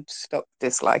cool and stop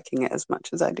disliking it as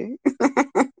much as I do.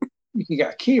 You can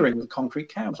get a keyring with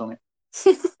concrete cows on it.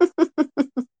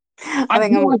 I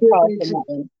think I'm going to pass on that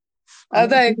one.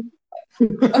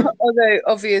 Although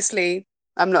obviously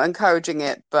I'm not encouraging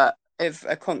it, but if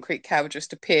a concrete cow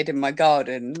just appeared in my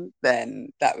garden, then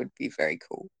that would be very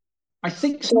cool. I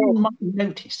think someone might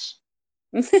notice.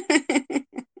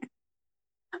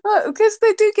 Well, because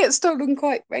they do get stolen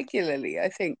quite regularly, I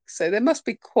think. So there must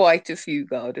be quite a few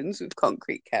gardens with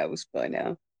concrete cows by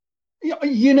now.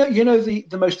 You know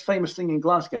the most famous thing in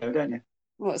Glasgow, don't you?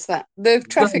 What's that? The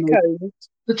traffic cone.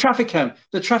 The traffic cone.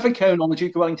 The traffic cone on the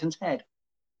Duke of Wellington's head.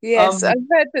 Yes, I've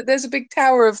heard that there's a big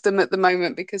tower of them at the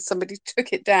moment because somebody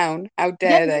took it down. How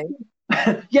dare they?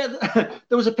 Yeah,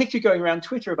 there was a picture going around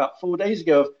Twitter about 4 days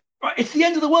ago of, right, it's the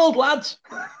end of the world, lads.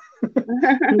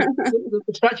 The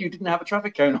statue didn't have a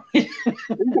traffic cone on it.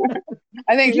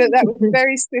 I think that was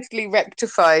very swiftly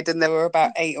rectified, and there were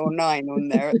about 8 or 9 on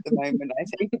there at the moment, I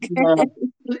think.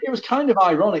 It was kind of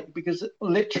ironic because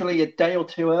literally a day or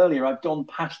two earlier, I'd gone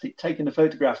past it, taken a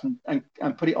photograph and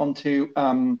put it onto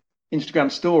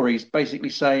Instagram stories,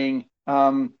 basically saying,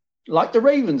 like the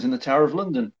ravens in the Tower of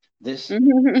London, this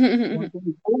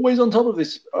always on top of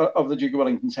this of the Duke of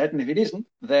Wellington's head, and if it isn't,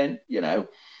 then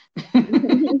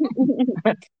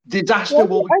disaster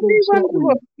will be. I do wonder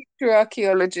what future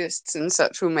archaeologists and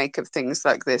such will make of things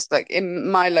like this. Like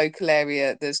in my local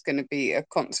area, there's going to be a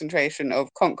concentration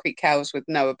of concrete cows with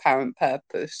no apparent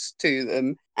purpose to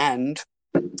them, and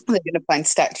they're going to find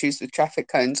statues with traffic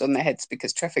cones on their heads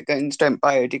because traffic cones don't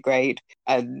biodegrade.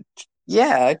 And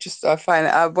yeah,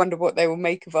 I wonder what they will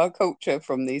make of our culture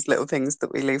from these little things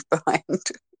that we leave behind.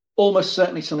 Almost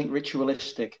certainly something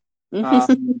ritualistic.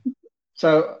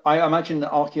 So I imagine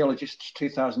that archaeologists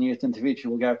 2,000 years into the future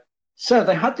will go, so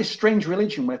they had this strange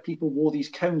religion where people wore these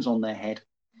cones on their head.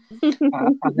 And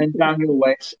then down your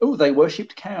way, they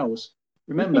worshipped cows.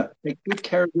 Remember, take good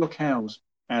care of your cows,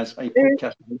 as a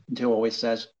podcast I listen to always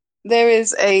says. There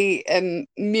is a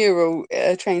mural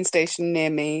at a train station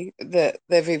near me that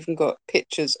they've even got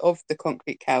pictures of the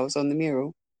concrete cows on the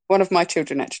mural. One of my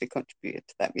children actually contributed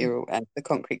to that mural, and the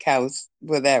concrete cows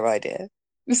were their idea.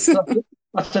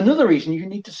 That's another reason you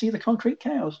need to see the concrete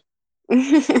cows.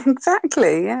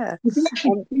 Exactly, yeah. You can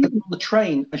actually see them on the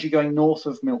train as you're going north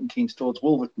of Milton Keynes towards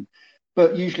Wolverton,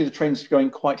 but usually the train's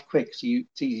going quite quick, so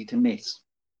it's easy to miss.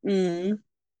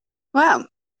 Well,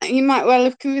 you might well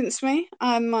have convinced me.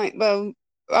 I will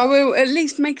at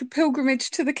least make a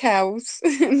pilgrimage to the cows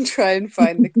and try and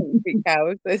find the concrete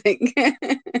cows, I think.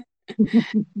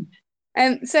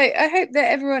 So I hope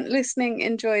that everyone listening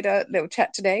enjoyed our little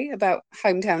chat today about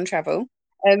hometown travel.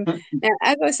 Now,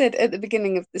 as I said at the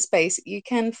beginning of the space, you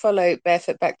can follow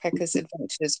Barefoot Backpackers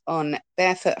Adventures on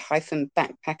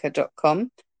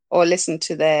barefoot-backpacker.com or listen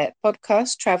to their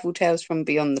podcast, Travel Tales from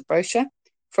Beyond the Brochure,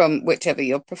 from whichever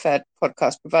your preferred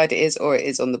podcast provider is, or it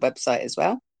is on the website as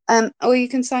well. Or you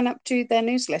can sign up to their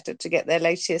newsletter to get their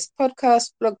latest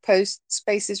podcast, blog posts,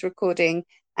 spaces recording,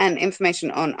 and information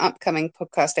on upcoming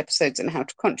podcast episodes and how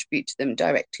to contribute to them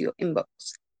direct to your inbox.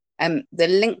 The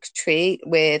link tree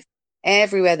with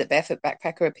everywhere that Barefoot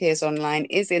Backpacker appears online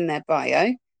is in their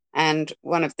bio, and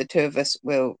one of the two of us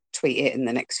will tweet it in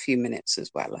the next few minutes as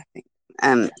well, I think.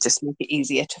 Just to make it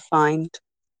easier to find.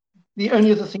 The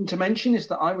only other thing to mention is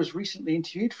that I was recently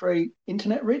interviewed for an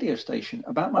internet radio station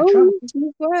about my travel.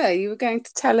 You were going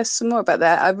to tell us some more about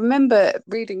that. I remember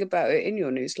reading about it in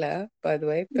your newsletter, by the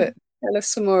way, but tell us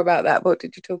some more about that. What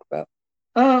did you talk about?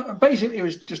 Basically, it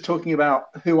was just talking about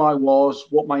who I was,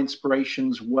 what my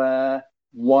inspirations were,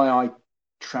 why I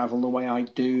travel the way I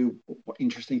do, what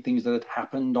interesting things that had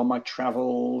happened on my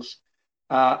travels,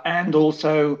 and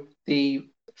also the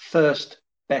first,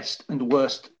 best, and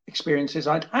worst experiences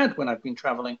I'd had when I've been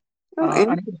traveling.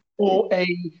 And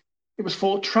it was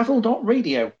for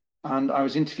travel.radio. And I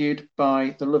was interviewed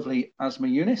by the lovely Asma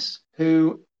Yunus,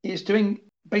 who is doing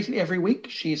basically every week.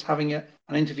 She's having an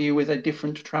interview with a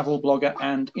different travel blogger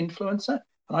and influencer.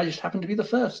 And I just happened to be the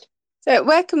first. So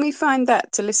where can we find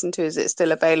that to listen to? Is it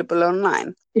still available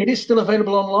online? It is still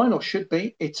available online, or should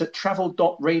be. It's at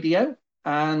travel.radio,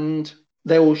 and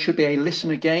there should be a listen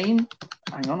again.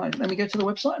 Hang on, let me go to the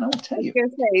website and I will tell you.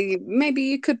 Maybe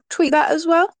you could tweet that as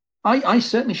well? I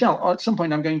certainly shall. At some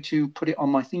point, I'm going to put it on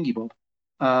my thingy bob.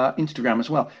 Instagram as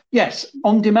well. Yes,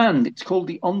 on demand. It's called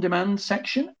the on demand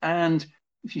section. And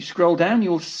if you scroll down,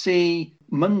 you'll see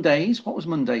Mondays. What was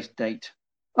Monday's date?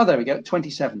 Oh, there we go,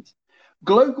 27th.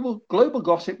 Global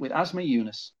Gossip with Asma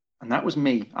Yunus. And that was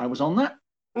me. I was on that.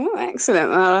 Oh, excellent.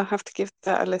 Well, I'll have to give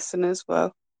that a listen as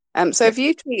well. So if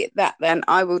you tweet that, then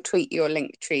I will tweet your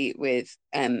link tree with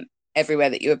everywhere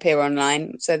that you appear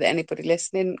online, so that anybody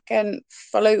listening can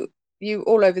follow you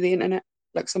all over the internet,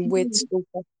 like some weird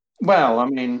stalker. Well, I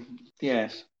mean,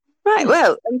 yes. Right.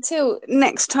 Well, until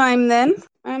next time, then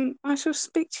I shall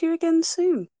speak to you again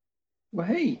soon. Well,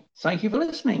 hey, thank you for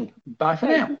listening. Bye for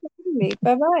now.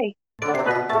 Bye-bye.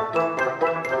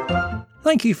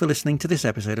 Thank you for listening to this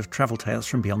episode of Travel Tales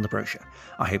from Beyond the Brochure.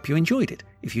 I hope you enjoyed it.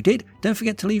 If you did, don't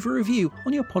forget to leave a review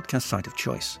on your podcast site of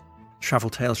choice. Travel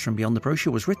Tales from Beyond the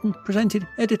Brochure was written, presented,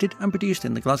 edited and produced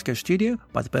in the Glasgow studio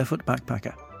by the Barefoot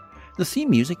Backpacker. The theme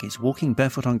music is Walking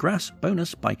Barefoot on Grass,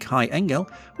 bonus by Kai Engel,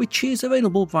 which is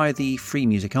available via the Free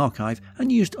Music Archive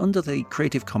and used under the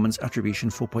Creative Commons Attribution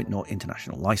 4.0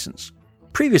 International License.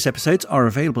 Previous episodes are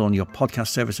available on your podcast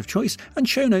service of choice, and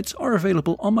show notes are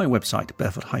available on my website,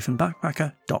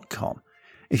 barefoot-backpacker.com.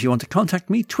 If you want to contact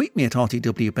me, tweet me at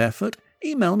rtwbarefoot,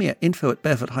 email me at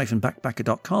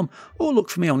info@barefoot-backpacker.com, or look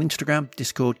for me on Instagram,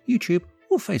 Discord, YouTube,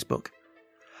 or Facebook.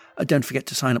 Don't forget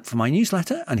to sign up for my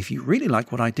newsletter, and if you really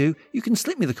like what I do, you can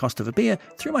slip me the cost of a beer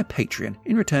through my Patreon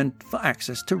in return for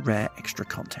access to rare extra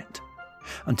content.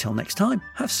 Until next time,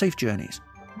 have safe journeys.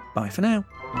 Bye for now.